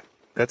 Yeah,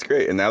 that's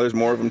great. And now there's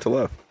more of them to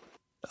love.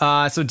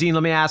 So, Dean,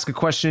 let me ask a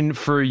question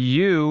for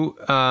you.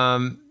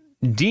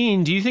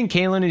 Dean, do you think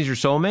Kaylin is your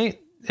soulmate?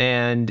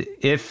 And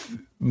if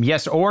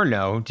yes or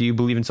no, do you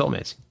believe in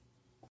soulmates?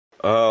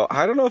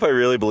 I don't know if I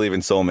really believe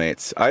in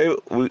soulmates.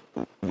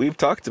 We've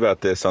talked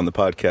about this on the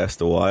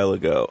podcast a while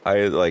ago.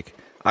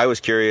 I was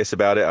curious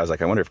about it. I was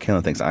like, I wonder if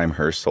Kaylin thinks I'm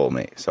her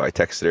soulmate. So I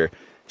texted her.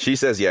 She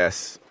says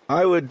yes.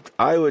 I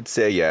would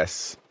say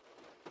yes,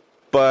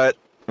 but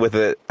with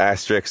an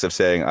asterisk of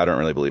saying I don't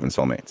really believe in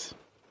soulmates.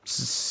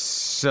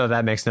 So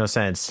that makes no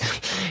sense.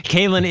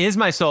 Kaylin is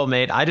my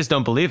soulmate. I just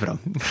don't believe in them.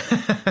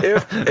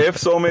 If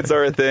soulmates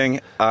are a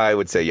thing, I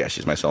would say yes,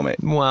 she's my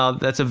soulmate. Well,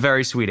 that's a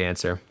very sweet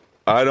answer.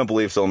 I don't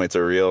believe soulmates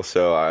are real,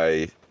 so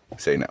I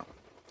say no.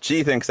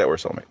 She thinks that we're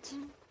soulmates,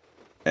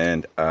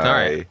 and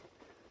I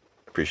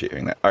appreciate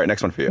hearing that. All right,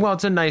 next one for you. Well,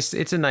 it's a nice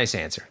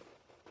answer.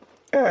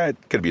 It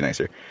could be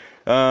nicer.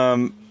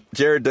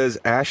 Jared, does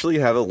Ashley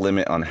have a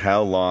limit on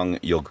how long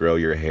you'll grow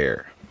your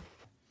hair?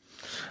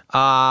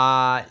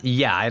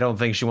 Yeah, I don't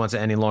think she wants it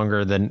any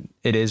longer than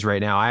it is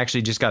right now. I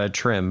actually just got a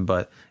trim,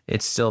 but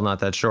it's still not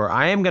that short.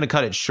 I am going to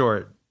cut it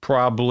short,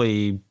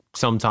 probably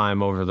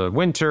sometime over the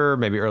winter,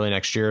 maybe early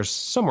next year,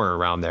 somewhere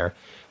around there.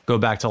 Go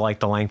back to like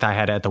the length I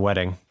had at the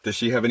wedding. Does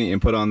she have any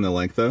input on the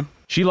length though?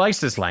 She likes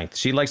this length.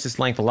 She likes this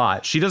length a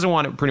lot. She doesn't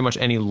want it pretty much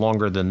any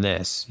longer than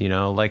this, you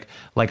know, like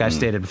I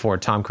stated before,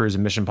 Tom Cruise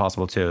in Mission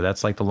Impossible 2.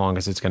 That's like the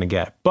longest it's going to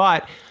get.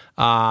 But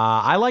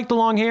I like the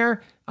long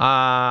hair.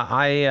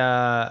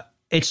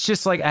 It's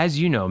just like, as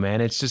you know,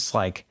 man, it's just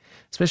like,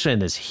 especially in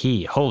this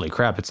heat, holy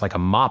crap, it's like a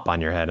mop on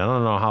your head. I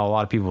don't know how a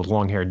lot of people with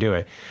long hair do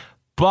it.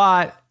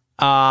 But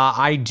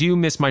I do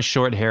miss my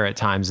short hair at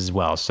times as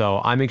well. So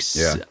I'm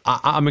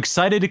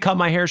excited to cut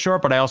my hair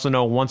short, but I also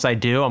know once I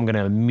do, I'm going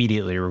to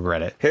immediately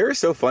regret it. Hair is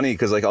so funny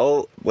because like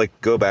I'll like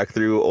go back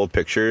through old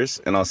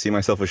pictures and I'll see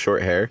myself with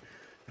short hair.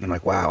 And I'm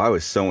like, wow, I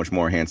was so much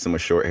more handsome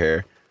with short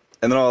hair.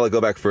 And then I'll like, go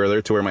back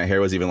further to where my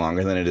hair was even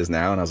longer than it is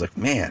now. And I was like,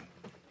 man,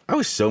 I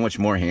was so much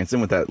more handsome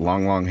with that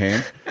long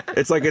hair.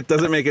 It's like, it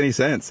doesn't make any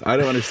sense. I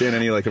don't understand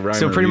any like rhyme.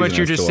 So pretty much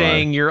you're just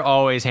saying you're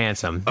always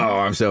handsome. Oh,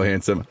 I'm so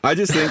handsome. I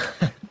just think,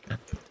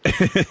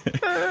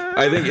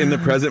 I think in the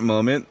present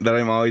moment that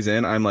I'm always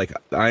in,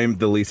 I'm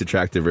the least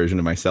attractive version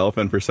of myself.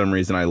 And for some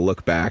reason I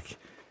look back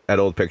at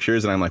old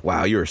pictures and I'm like,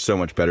 wow, you were so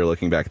much better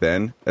looking back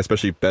then,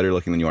 especially better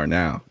looking than you are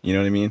now. You know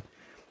what I mean?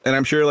 And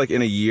I'm sure like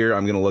in a year,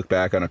 I'm going to look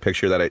back on a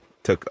picture that I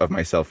took of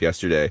myself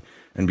yesterday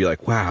and be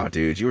like, wow,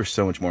 dude, you were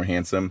so much more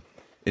handsome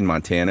in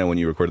Montana when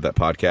you recorded that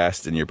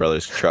podcast in your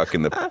brother's truck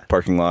in the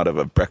parking lot of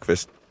a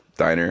breakfast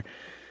diner.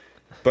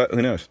 But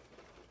who knows?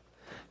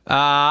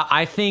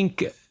 I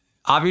think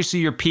obviously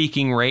you're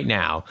peaking right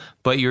now,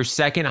 but your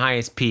second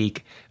highest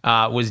peak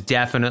was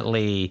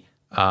definitely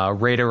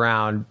right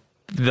around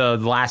the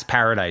last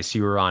Paradise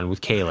you were on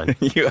with Kaylin.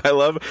 I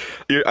love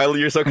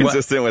you're so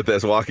consistent with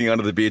this, walking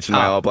onto the beach in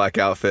my all black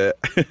outfit.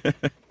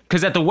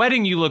 Because at the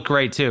wedding, you look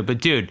great, too.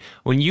 But, dude,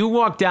 when you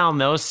walk down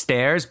those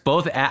stairs,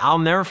 I'll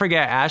never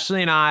forget,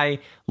 Ashley and I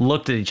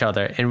looked at each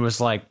other and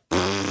was like,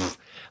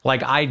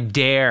 like, I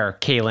dare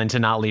Kaylin to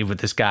not leave with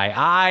this guy.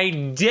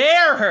 I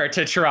dare her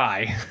to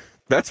try.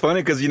 That's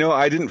funny because, you know,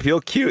 I didn't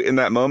feel cute in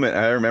that moment.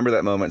 I remember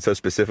that moment so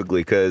specifically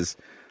because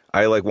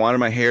I, like, wanted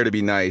my hair to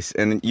be nice.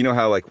 And you know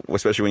how, like,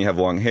 especially when you have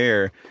long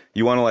hair,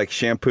 you want to, like,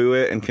 shampoo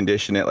it and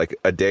condition it, like,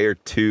 a day or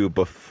two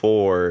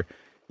before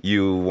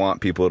you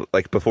want people to,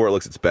 like, before it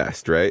looks its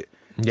best, right?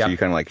 Yeah. So you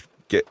kind of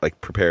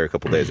like prepare a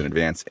couple days in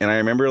advance. And I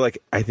remember like,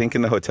 I think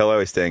in the hotel I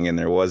was staying in,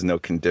 there was no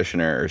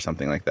conditioner or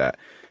something like that.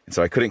 And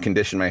so I couldn't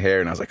condition my hair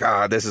and I was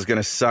like, this is going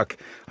to suck.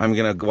 I'm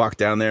going to walk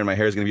down there and my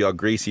hair is going to be all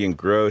greasy and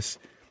gross.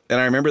 And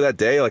I remember that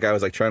day, like I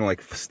was like trying to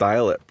like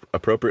style it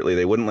appropriately.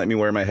 They wouldn't let me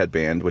wear my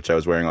headband, which I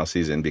was wearing all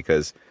season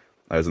because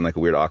I was in like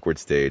a weird awkward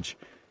stage,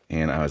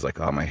 and I was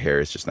like, oh, my hair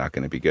is just not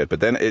going to be good.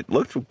 But then it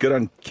looked good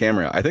on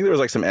camera. I think there was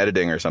like some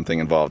editing or something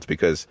involved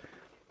because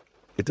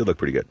it did look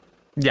pretty good.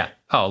 Yeah.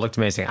 Oh, it looked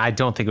amazing. I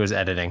don't think it was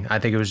editing. I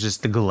think it was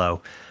just the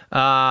glow.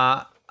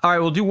 All right,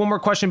 we'll do one more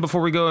question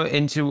before we go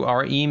into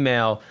our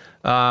email.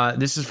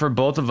 This is for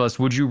both of us.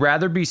 Would you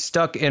rather be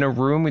stuck in a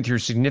room with your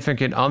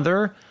significant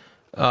other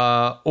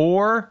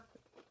or...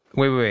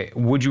 Wait.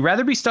 Would you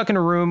rather be stuck in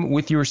a room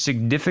with your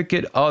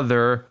significant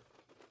other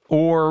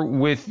or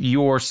with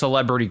your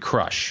celebrity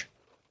crush?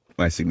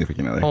 My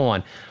significant other.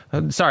 Hold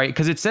on. Sorry,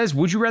 because it says,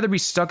 would you rather be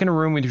stuck in a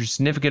room with your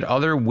significant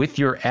other with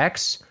your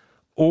ex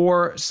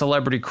or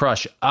celebrity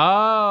crush?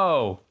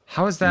 Oh,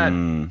 how is that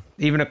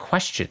even a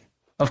question?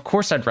 Of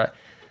course I'd rather...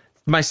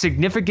 My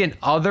significant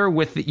other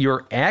with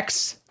your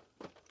ex?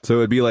 So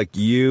it'd be like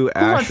you,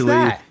 Ashley,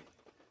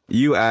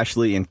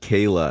 and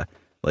Kayla,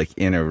 like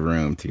in a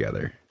room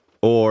together.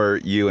 Or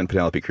you and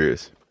Penelope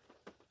Cruz.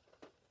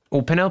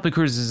 Well, Penelope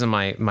Cruz isn't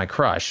my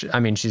crush. I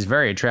mean, she's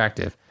very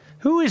attractive.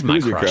 Who is my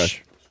crush? Your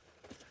crush?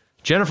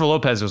 Jennifer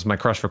Lopez was my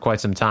crush for quite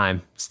some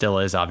time. Still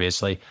is,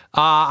 obviously.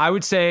 I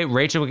would say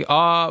Rachel.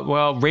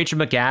 Rachel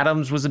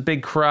McAdams was a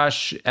big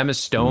crush. Emma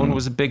Stone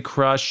was a big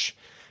crush.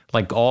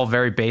 Like all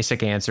very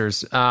basic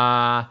answers.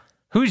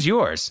 Who's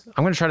yours?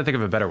 I'm going to try to think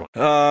of a better one.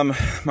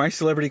 My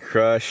celebrity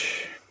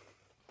crush.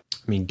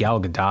 I mean, Gal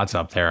Gadot's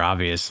up there,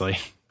 obviously.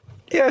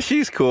 Yeah,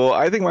 she's cool.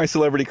 I think my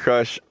celebrity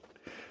crush...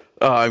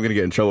 Oh, I'm going to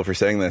get in trouble for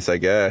saying this, I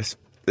guess.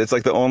 It's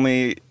like the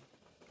only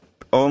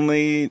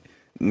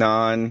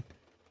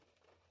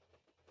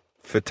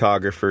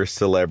non-photographer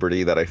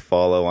celebrity that I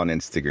follow on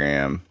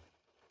Instagram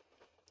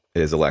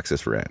is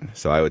Alexis Ren.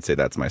 So I would say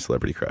that's my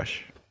celebrity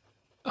crush.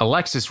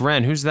 Alexis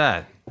Ren, who's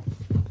that?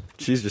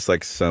 She's just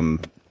like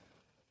some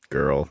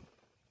girl.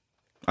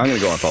 I'm going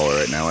to go unfollow her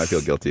right now. I feel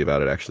guilty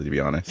about it, actually, to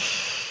be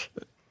honest.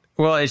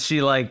 Well, is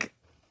she like...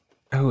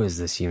 Who is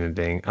this human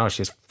being? Oh,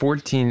 she has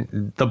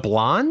 14. The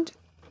blonde?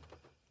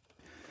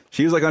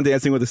 She was like on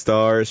Dancing with the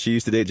Stars. She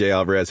used to date Jay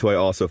Alvarez, who I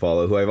also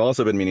follow, who I've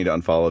also been meaning to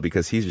unfollow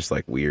because he's just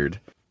like weird.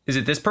 Is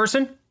it this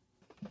person?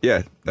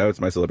 Yeah, that was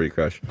my celebrity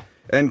crush.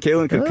 And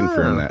Kaylin could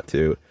confirm that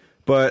too.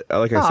 But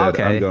like I said,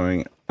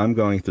 okay. I'm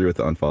going through with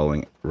the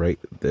unfollowing right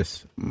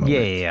this moment.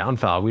 Yeah,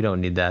 unfollow. We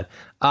don't need that.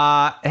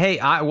 Hey,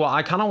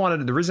 I kind of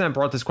wanted... The reason I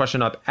brought this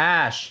question up,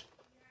 Ash...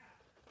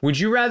 Would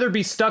you rather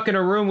be stuck in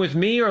a room with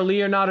me or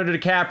Leonardo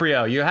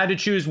DiCaprio? You had to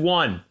choose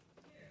one.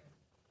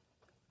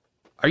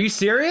 Are you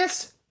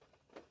serious?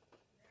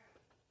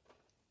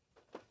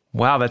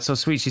 Wow, that's so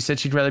sweet. She said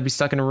she'd rather be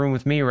stuck in a room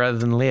with me rather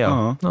than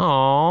Leo.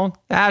 Aw,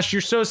 Ash,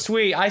 you're so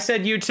sweet. I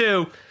said you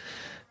too.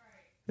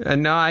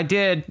 No, I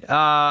did.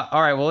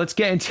 All right, well, let's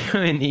get into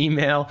an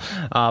email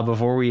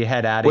before we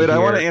head out of here. Wait, I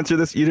want to answer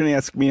this. You didn't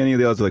ask me any of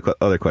the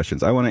other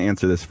questions. I want to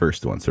answer this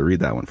first one, so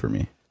read that one for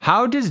me.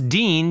 How does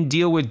Dean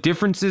deal with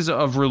differences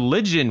of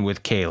religion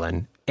with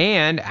Kaylin?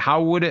 And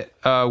how would it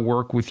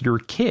work with your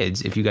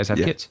kids if you guys have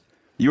kids?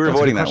 You were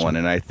avoiding that one,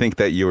 and I think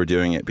that you were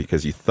doing it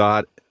because you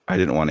thought I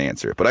didn't want to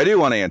answer it. But I do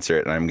want to answer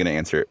it, and I'm going to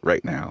answer it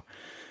right now.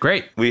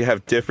 Great. We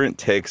have different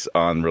takes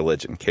on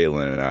religion,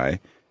 Kaylin and I,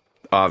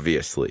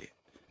 obviously.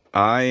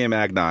 I am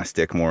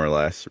agnostic, more or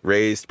less,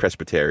 raised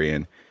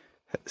Presbyterian,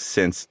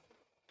 since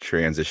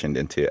transitioned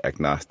into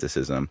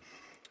agnosticism.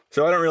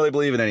 So I don't really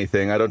believe in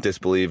anything. I don't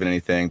disbelieve in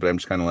anything, but I'm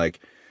just kind of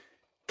like,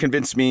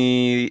 convince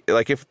me,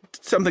 like if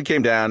something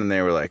came down and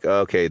they were like,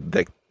 okay,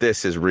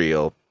 this is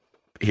real,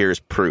 here's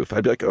proof.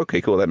 I'd be like, okay,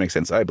 cool, that makes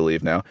sense. I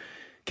believe now.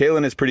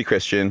 Kaylin is pretty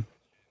Christian.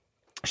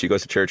 She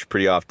goes to church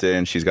pretty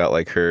often. She's got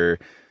like her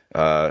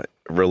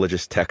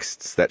religious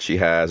texts that she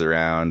has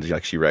around.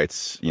 Like she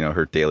writes,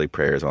 her daily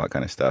prayers, all that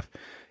kind of stuff.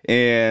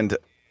 And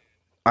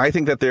I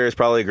think that there is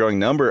probably a growing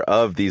number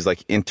of these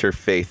like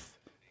interfaith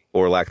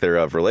or lack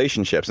thereof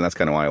relationships, and that's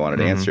kind of why I wanted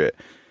to answer it.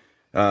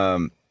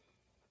 I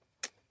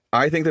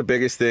think the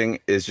biggest thing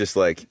is just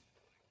like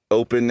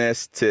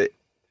openness to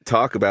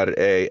talk about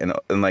it, and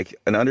like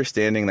an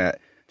understanding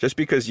that just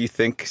because you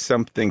think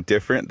something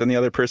different than the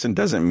other person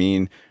doesn't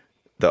mean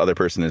the other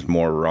person is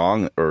more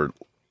wrong or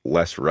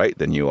less right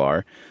than you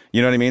are.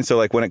 You know what I mean? So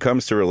like when it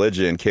comes to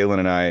religion, Kaylin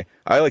and I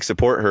like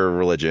support her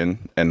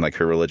religion and like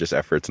her religious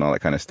efforts and all that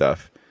kind of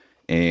stuff.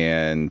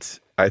 And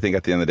I think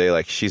at the end of the day,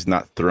 like she's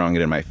not throwing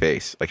it in my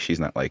face. Like she's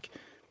not like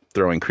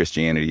throwing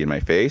Christianity in my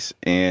face.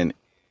 And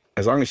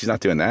as long as she's not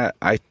doing that,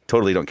 I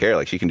totally don't care.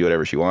 Like she can do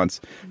whatever she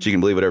wants. She can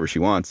believe whatever she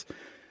wants.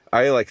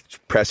 I like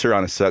press her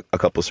on a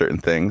couple certain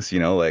things,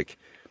 like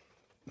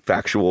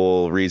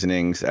factual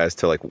reasonings as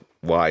to like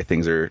why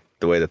things are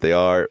the way that they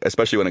are,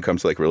 especially when it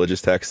comes to like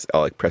religious texts.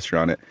 I'll like press her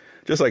on it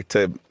just like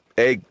to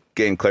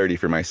gain clarity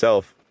for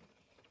myself.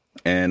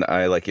 And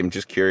I like am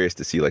just curious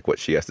to see like what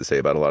she has to say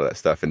about a lot of that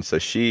stuff. And so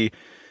she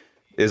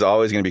is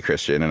always going to be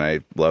Christian, and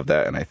I love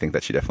that, and I think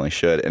that she definitely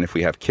should. And if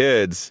we have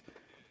kids,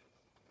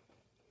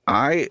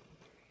 I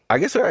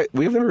guess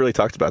we've never really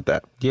talked about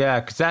that. Yeah,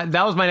 because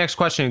that was my next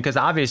question, because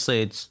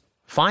obviously it's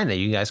fine that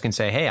you guys can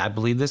say, hey, I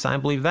believe this, I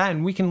believe that,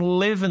 and we can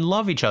live and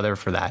love each other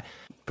for that.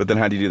 But then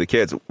how do you do the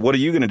kids? What are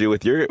you going to do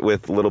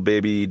with little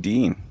baby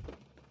Dean?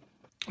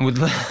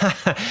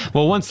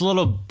 Well, once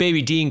little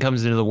baby Dean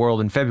comes into the world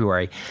in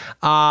February,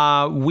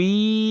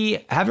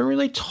 we haven't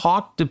really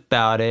talked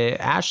about it.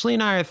 Ashley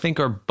and I think,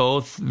 are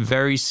both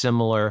very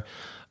similar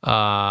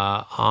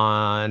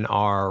on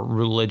our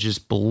religious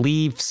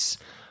beliefs.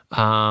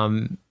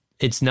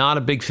 It's not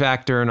a big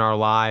factor in our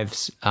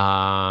lives.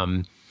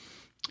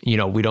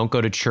 We don't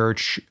go to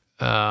church.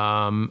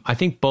 I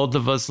think both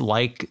of us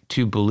like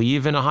to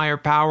believe in a higher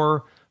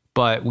power,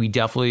 but we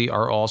definitely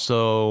are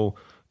also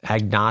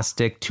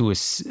agnostic to a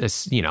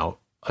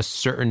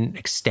certain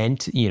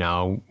extent.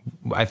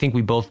 I think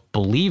we both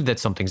believe that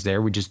something's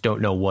there. We just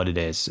don't know what it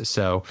is.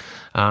 So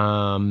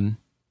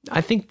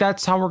I think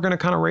that's how we're going to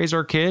kind of raise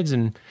our kids.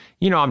 And,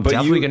 I'm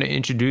definitely going to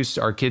introduce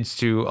our kids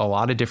to a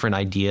lot of different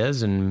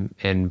ideas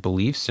and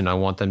beliefs. And I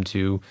want them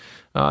to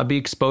be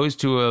exposed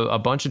to a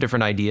bunch of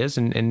different ideas.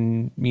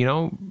 And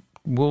we'll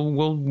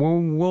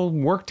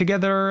work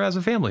together as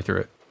a family through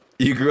it.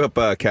 You grew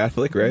up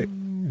Catholic, right?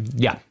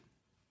 Yeah.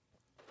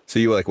 So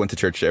you went to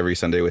church every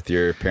Sunday with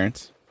your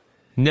parents?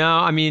 No,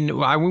 I mean,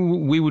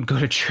 we would go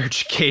to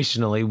church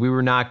occasionally. We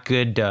were not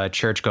good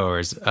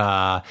churchgoers.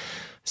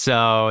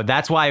 So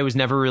that's why it was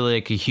never really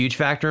a huge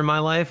factor in my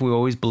life. We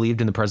always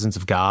believed in the presence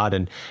of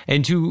God.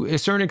 And to a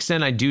certain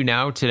extent, I do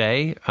now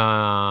today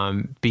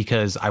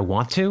because I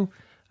want to.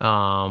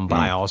 But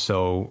I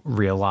also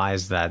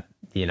realize that,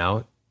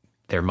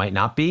 there might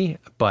not be.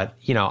 But,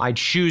 I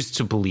choose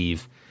to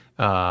believe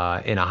in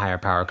a higher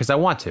power because I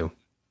want to.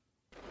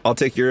 I'll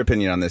take your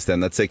opinion on this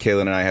then. Let's say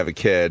Kaylin and I have a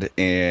kid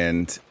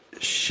and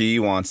she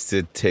wants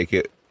to take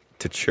it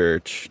to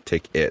church,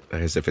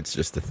 as if it's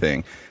just a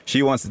thing.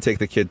 She wants to take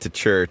the kid to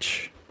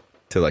church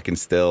to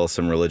instill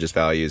some religious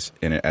values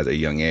in it at a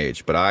young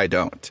age, but I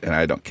don't, and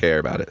I don't care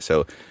about it.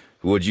 So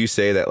would you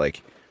say that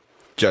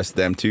just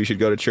them two should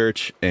go to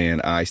church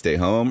and I stay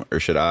home,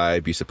 or should I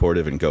be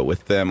supportive and go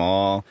with them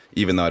all,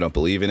 even though I don't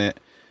believe in it?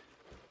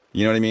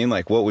 You know what I mean?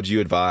 What would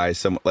you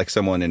advise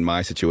someone in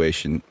my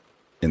situation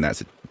in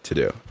that to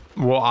do?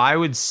 Well, I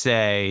would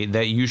say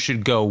that you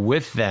should go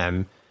with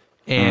them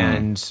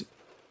and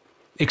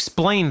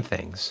explain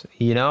things,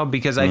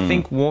 because I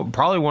think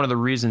probably one of the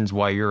reasons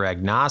why you're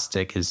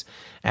agnostic is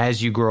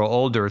as you grow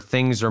older,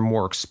 things are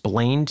more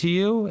explained to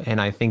you.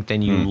 And I think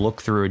then you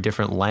look through a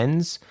different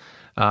lens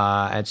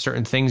at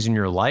certain things in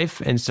your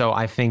life. And so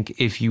I think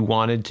if you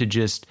wanted to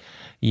just,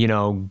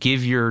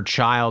 give your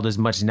child as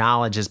much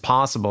knowledge as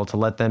possible to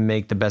let them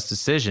make the best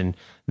decision,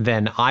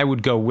 then I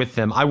would go with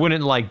them. I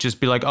wouldn't just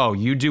be oh,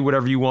 you do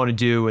whatever you want to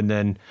do, and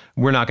then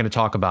we're not going to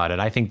talk about it.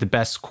 I think the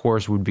best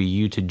course would be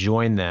you to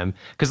join them.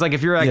 Because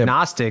if you're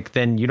agnostic,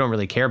 then you don't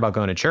really care about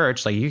going to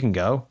church. You can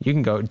go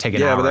take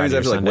an hour. Yeah, but that means I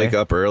have to wake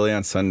up early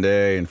on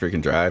Sunday and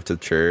freaking drive to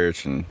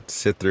church and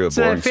sit through a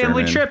boring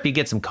family trip. You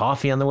get some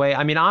coffee on the way.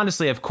 I mean,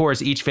 honestly, of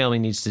course, each family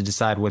needs to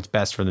decide what's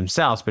best for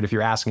themselves. But if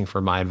you're asking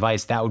for my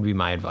advice, that would be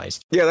my advice.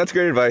 Yeah, that's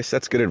great advice.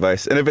 That's good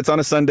advice. And if it's on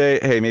a Sunday,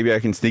 hey, maybe I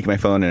can sneak my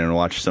phone in and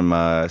watch some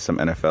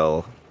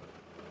NFL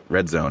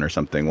Red Zone or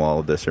something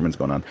while the sermon's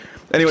going on.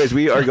 Anyways,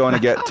 we are going to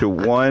get to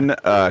one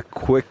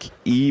quick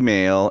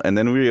email, and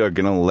then we are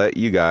going to let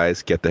you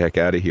guys get the heck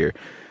out of here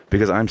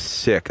because I'm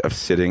sick of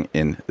sitting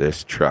in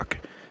this truck.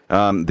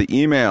 The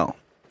email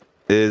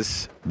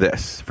is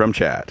this from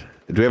Chad.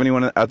 Do we have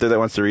anyone out there that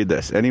wants to read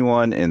this?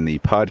 Anyone in the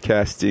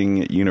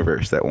podcasting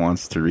universe that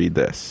wants to read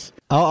this?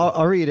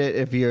 I'll read it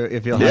if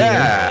you'll.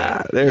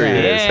 Yeah, there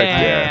he is. Heck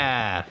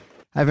yeah.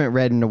 I haven't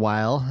read in a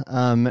while.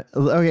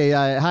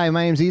 Hi,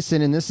 my name's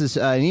Easton, and this is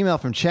an email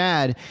from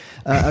Chad.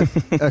 A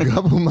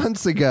couple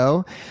months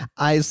ago,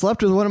 I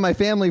slept with one of my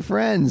family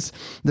friends.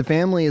 The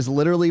family is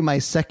literally my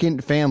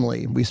second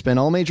family. We spend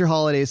all major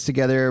holidays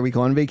together. We go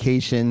on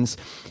vacations.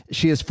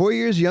 She is 4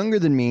 years younger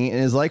than me and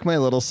is like my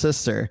little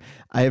sister.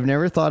 I have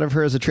never thought of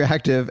her as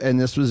attractive, and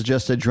this was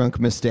just a drunk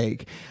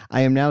mistake.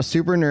 I am now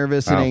super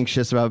nervous and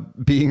anxious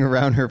about being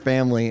around her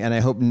family, and I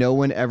hope no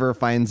one ever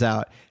finds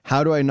out.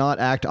 How do I not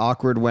act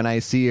awkward when I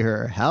see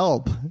her?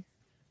 Help.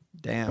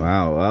 Damn.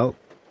 Wow. Well,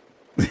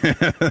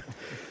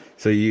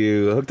 so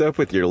you hooked up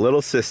with your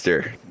little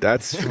sister.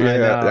 That's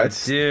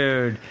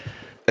dude.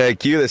 Hey,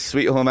 cue the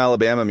Sweet Home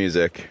Alabama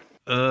music.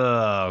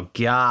 Oh,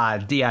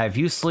 God. Yeah, if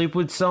you sleep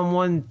with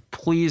someone,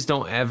 please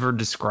don't ever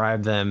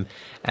describe them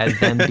as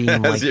them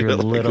being like your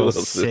little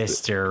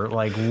sister.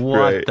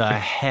 What the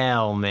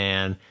hell,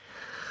 man?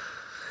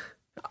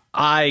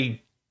 Oh,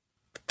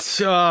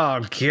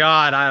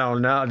 God, I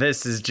don't know.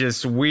 This is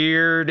just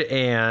weird,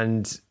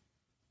 and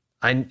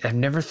I've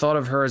never thought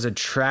of her as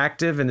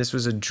attractive, and this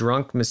was a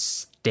drunk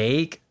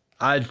mistake.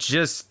 I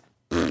guess,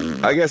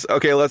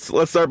 okay,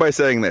 let's start by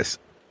saying this.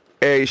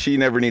 A, she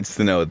never needs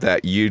to know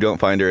that you don't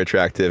find her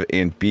attractive,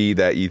 and B,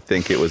 that you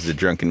think it was a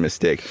drunken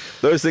mistake.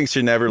 Those things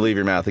should never leave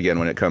your mouth again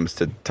when it comes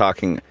to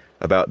talking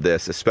about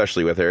this,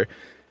 especially with her.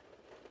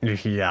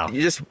 Yeah.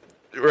 You just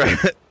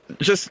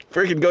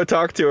freaking go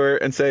talk to her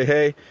and say,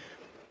 hey,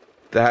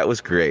 that was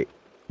great,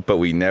 but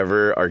we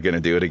never are going to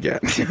do it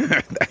again.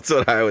 That's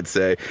what I would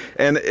say.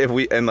 And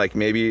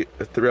maybe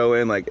throw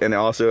in and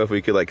also if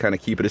we could kind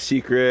of keep it a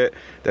secret,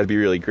 that'd be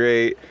really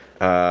great.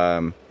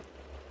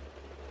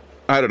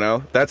 I don't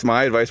know. That's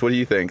my advice. What do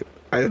you think?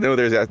 I know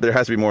there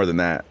has to be more than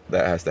that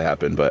has to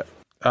happen, but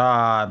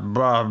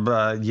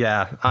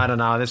yeah, I don't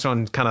know. This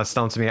one kind of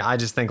stumps me. I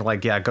just think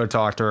go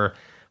talk to her.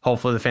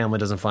 Hopefully the family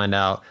doesn't find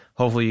out.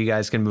 Hopefully you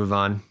guys can move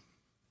on.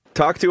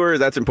 Talk to her.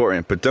 That's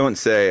important, but don't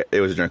say it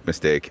was a drunk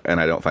mistake and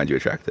I don't find you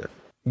attractive.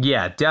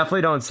 Yeah,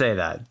 definitely don't say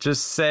that.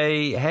 Just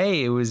say,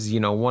 hey, it was,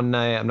 one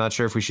night. I'm not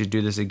sure if we should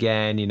do this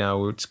again.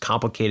 It's a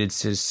complicated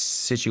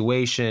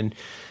situation.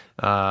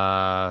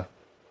 Yeah,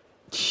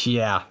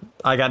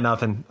 I got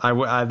nothing.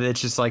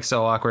 It's just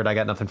so awkward. I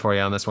got nothing for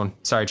you on this one.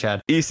 Sorry,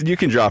 Chad. Easton, you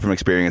can draw from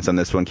experience on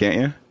this one, can't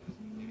you?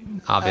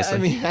 Obviously. I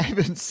mean, I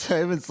haven't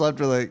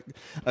slept with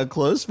a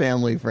close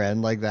family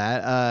friend like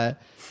that.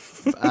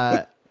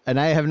 And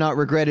I have not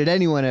regretted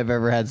anyone I've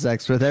ever had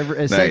sex with.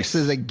 Nice. Sex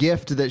is a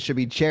gift that should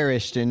be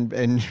cherished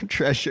and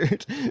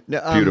treasured.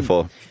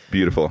 Beautiful.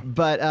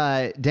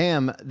 But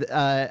damn,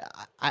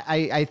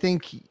 I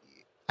think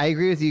I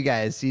agree with you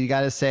guys. You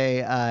got to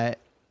say,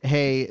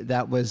 hey,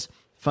 that was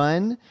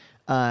fun.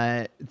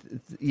 I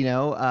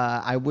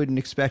wouldn't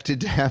expect it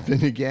to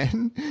happen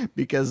again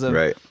because of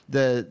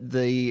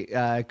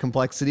the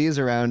complexities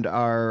around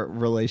our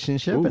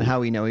relationship and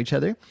how we know each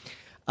other.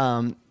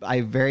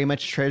 I very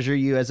much treasure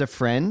you as a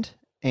friend,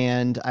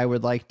 and I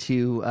would like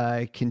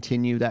to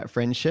continue that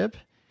friendship.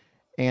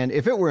 And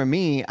if it were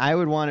me, I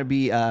would want to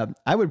be.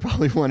 I would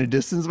probably want to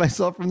distance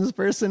myself from this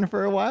person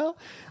for a while.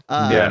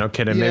 Yeah, no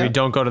kidding. Maybe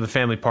don't go to the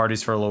family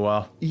parties for a little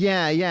while.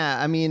 Yeah.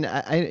 I mean,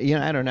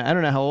 I don't know. I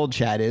don't know how old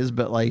Chad is,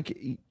 but I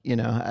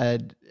don't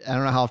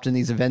know how often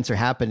these events are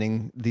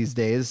happening these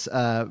days.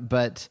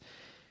 But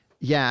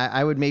yeah,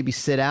 I would maybe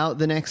sit out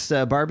the next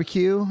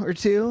barbecue or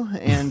two,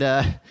 and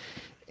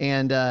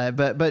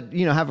but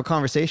have a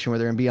conversation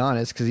with her and be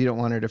honest, because you don't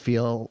want her to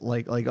feel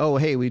like oh,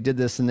 hey, we did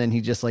this and then he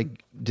just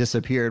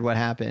disappeared. What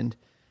happened?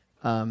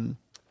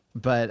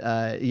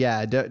 But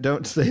yeah,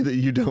 don't say that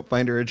you don't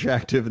find her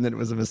attractive and that it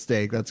was a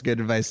mistake. That's good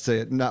advice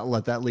to not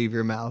let that leave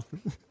your mouth.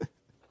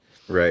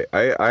 Right.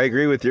 I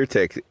agree with your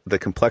take. The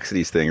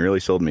complexities thing really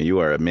sold me. You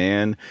are a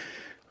man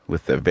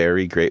with a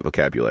very great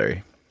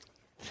vocabulary.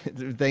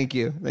 Thank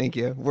you.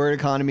 Word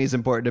economy is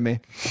important to me.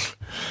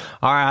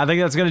 All right, I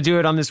think that's going to do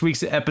it on this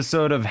week's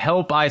episode of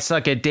Help I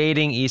Suck at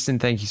Dating. Easton,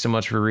 thank you so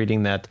much for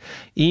reading that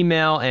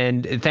email.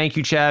 And thank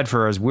you, Chad,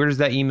 for as weird as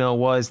that email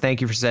was.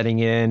 Thank you for setting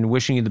in.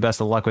 Wishing you the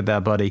best of luck with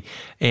that, buddy.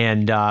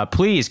 And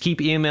please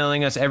keep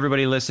emailing us,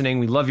 everybody listening.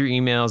 We love your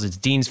emails. It's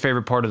Dean's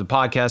favorite part of the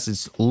podcast.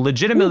 It's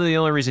legitimately the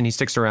only reason he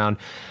sticks around.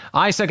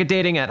 I Suck at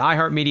Dating at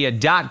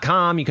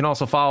iHeartMedia.com. You can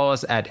also follow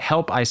us at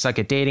Help I Suck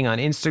at Dating on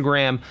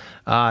Instagram.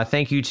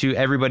 Thank you to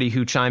everybody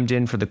who chimed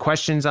in for the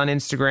questions on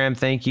Instagram.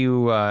 Thank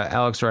you,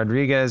 Alex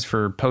Rodriguez,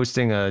 for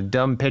posting a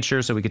dumb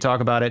picture so we could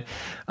talk about it.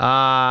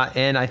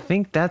 And I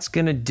think that's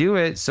going to do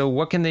it. So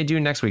what can they do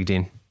next week,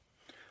 Dean?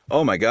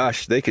 Oh my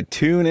gosh, they could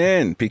tune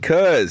in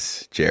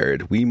because,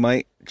 Jared, we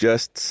might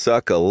just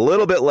suck a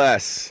little bit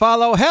less.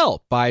 Follow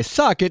Help I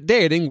Suck at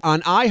Dating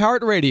on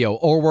iHeartRadio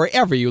or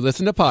wherever you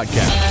listen to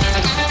podcasts.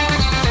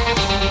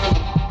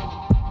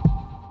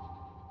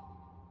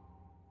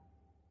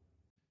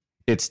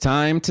 It's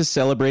time to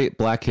celebrate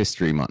Black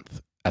History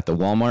Month at the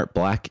Walmart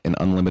Black and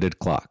Unlimited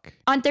Clock.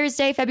 On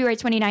Thursday, February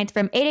 29th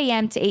from 8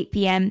 a.m. to 8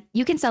 p.m.,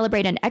 you can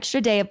celebrate an extra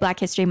day of Black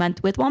History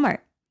Month with Walmart.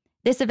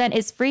 This event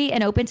is free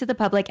and open to the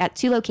public at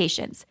 2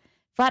 locations,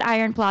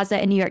 Flatiron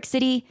Plaza in New York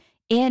City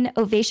and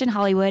Ovation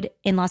Hollywood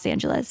in Los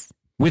Angeles.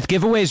 With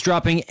giveaways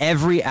dropping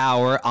every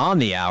hour on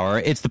the hour,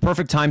 it's the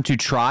perfect time to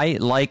try,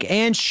 like,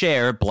 and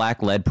share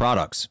Black-led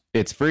products.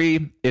 It's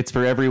free, it's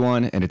for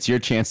everyone, and it's your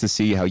chance to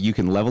see how you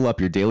can level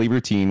up your daily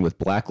routine with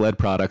Black-led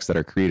products that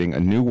are creating a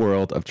new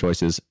world of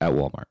choices at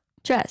Walmart.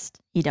 Trust,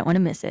 you don't want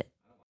to miss it.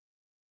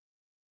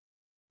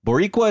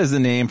 Boricua is the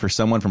name for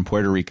someone from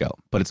Puerto Rico,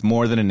 but it's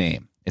more than a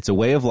name. It's a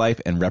way of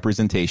life and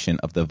representation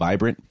of the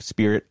vibrant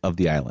spirit of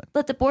the island.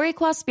 Let the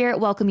Boricua spirit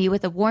welcome you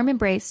with a warm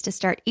embrace to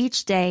start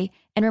each day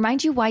and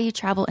remind you why you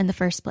travel in the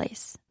first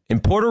place. In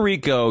Puerto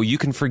Rico, you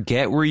can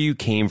forget where you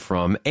came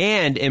from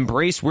and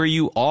embrace where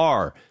you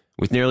are.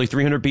 With nearly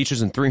 300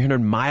 beaches and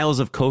 300 miles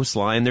of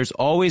coastline, there's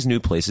always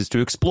new places to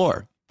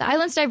explore. The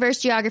island's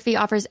diverse geography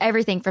offers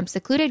everything from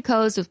secluded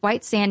coves with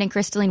white sand and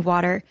crystalline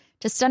water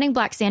to stunning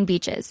black sand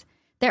beaches.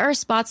 There are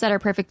spots that are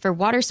perfect for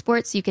water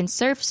sports. You can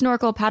surf,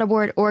 snorkel,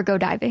 paddleboard, or go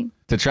diving.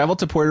 To travel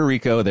to Puerto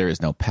Rico, there is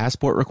no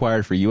passport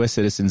required for U.S.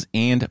 citizens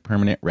and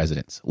permanent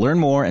residents. Learn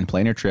more and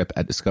plan your trip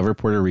at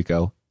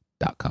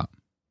discoverpuertorico.com.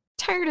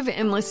 Tired of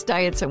endless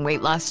diets and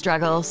weight loss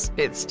struggles?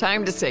 It's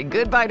time to say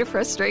goodbye to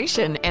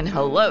frustration and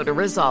hello to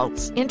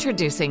results.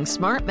 Introducing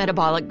Smart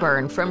Metabolic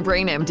Burn from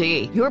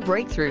BrainMD, your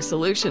breakthrough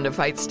solution to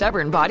fight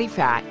stubborn body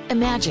fat.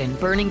 Imagine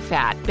burning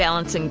fat,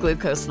 balancing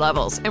glucose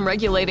levels, and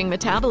regulating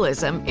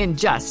metabolism in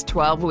just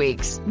 12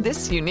 weeks.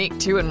 This unique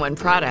 2-in-1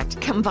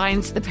 product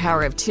combines the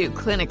power of 2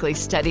 clinically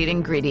studied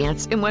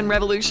ingredients in one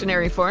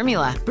revolutionary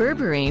formula.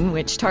 Berberine,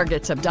 which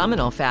targets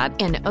abdominal fat,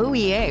 and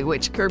OEA,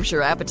 which curbs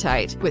your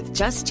appetite. With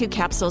just 2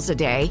 capsules a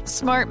day.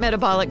 Smart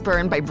Metabolic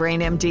Burn by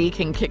BrainMD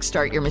can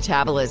kickstart your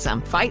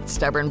metabolism, fight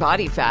stubborn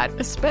body fat,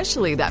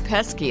 especially that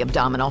pesky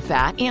abdominal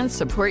fat, and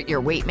support your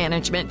weight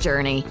management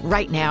journey.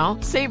 Right now,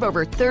 save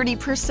over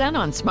 30%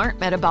 on Smart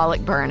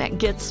Metabolic Burn at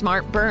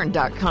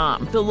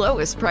GetSmartBurn.com. The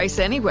lowest price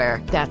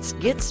anywhere. That's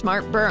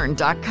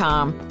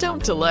GetSmartBurn.com.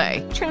 Don't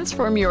delay.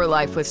 Transform your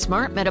life with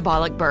Smart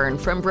Metabolic Burn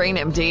from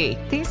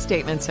BrainMD. These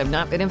statements have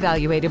not been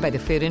evaluated by the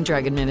Food and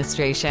Drug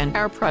Administration.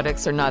 Our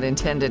products are not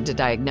intended to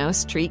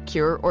diagnose, treat,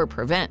 cure, or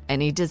prevent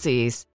any disease.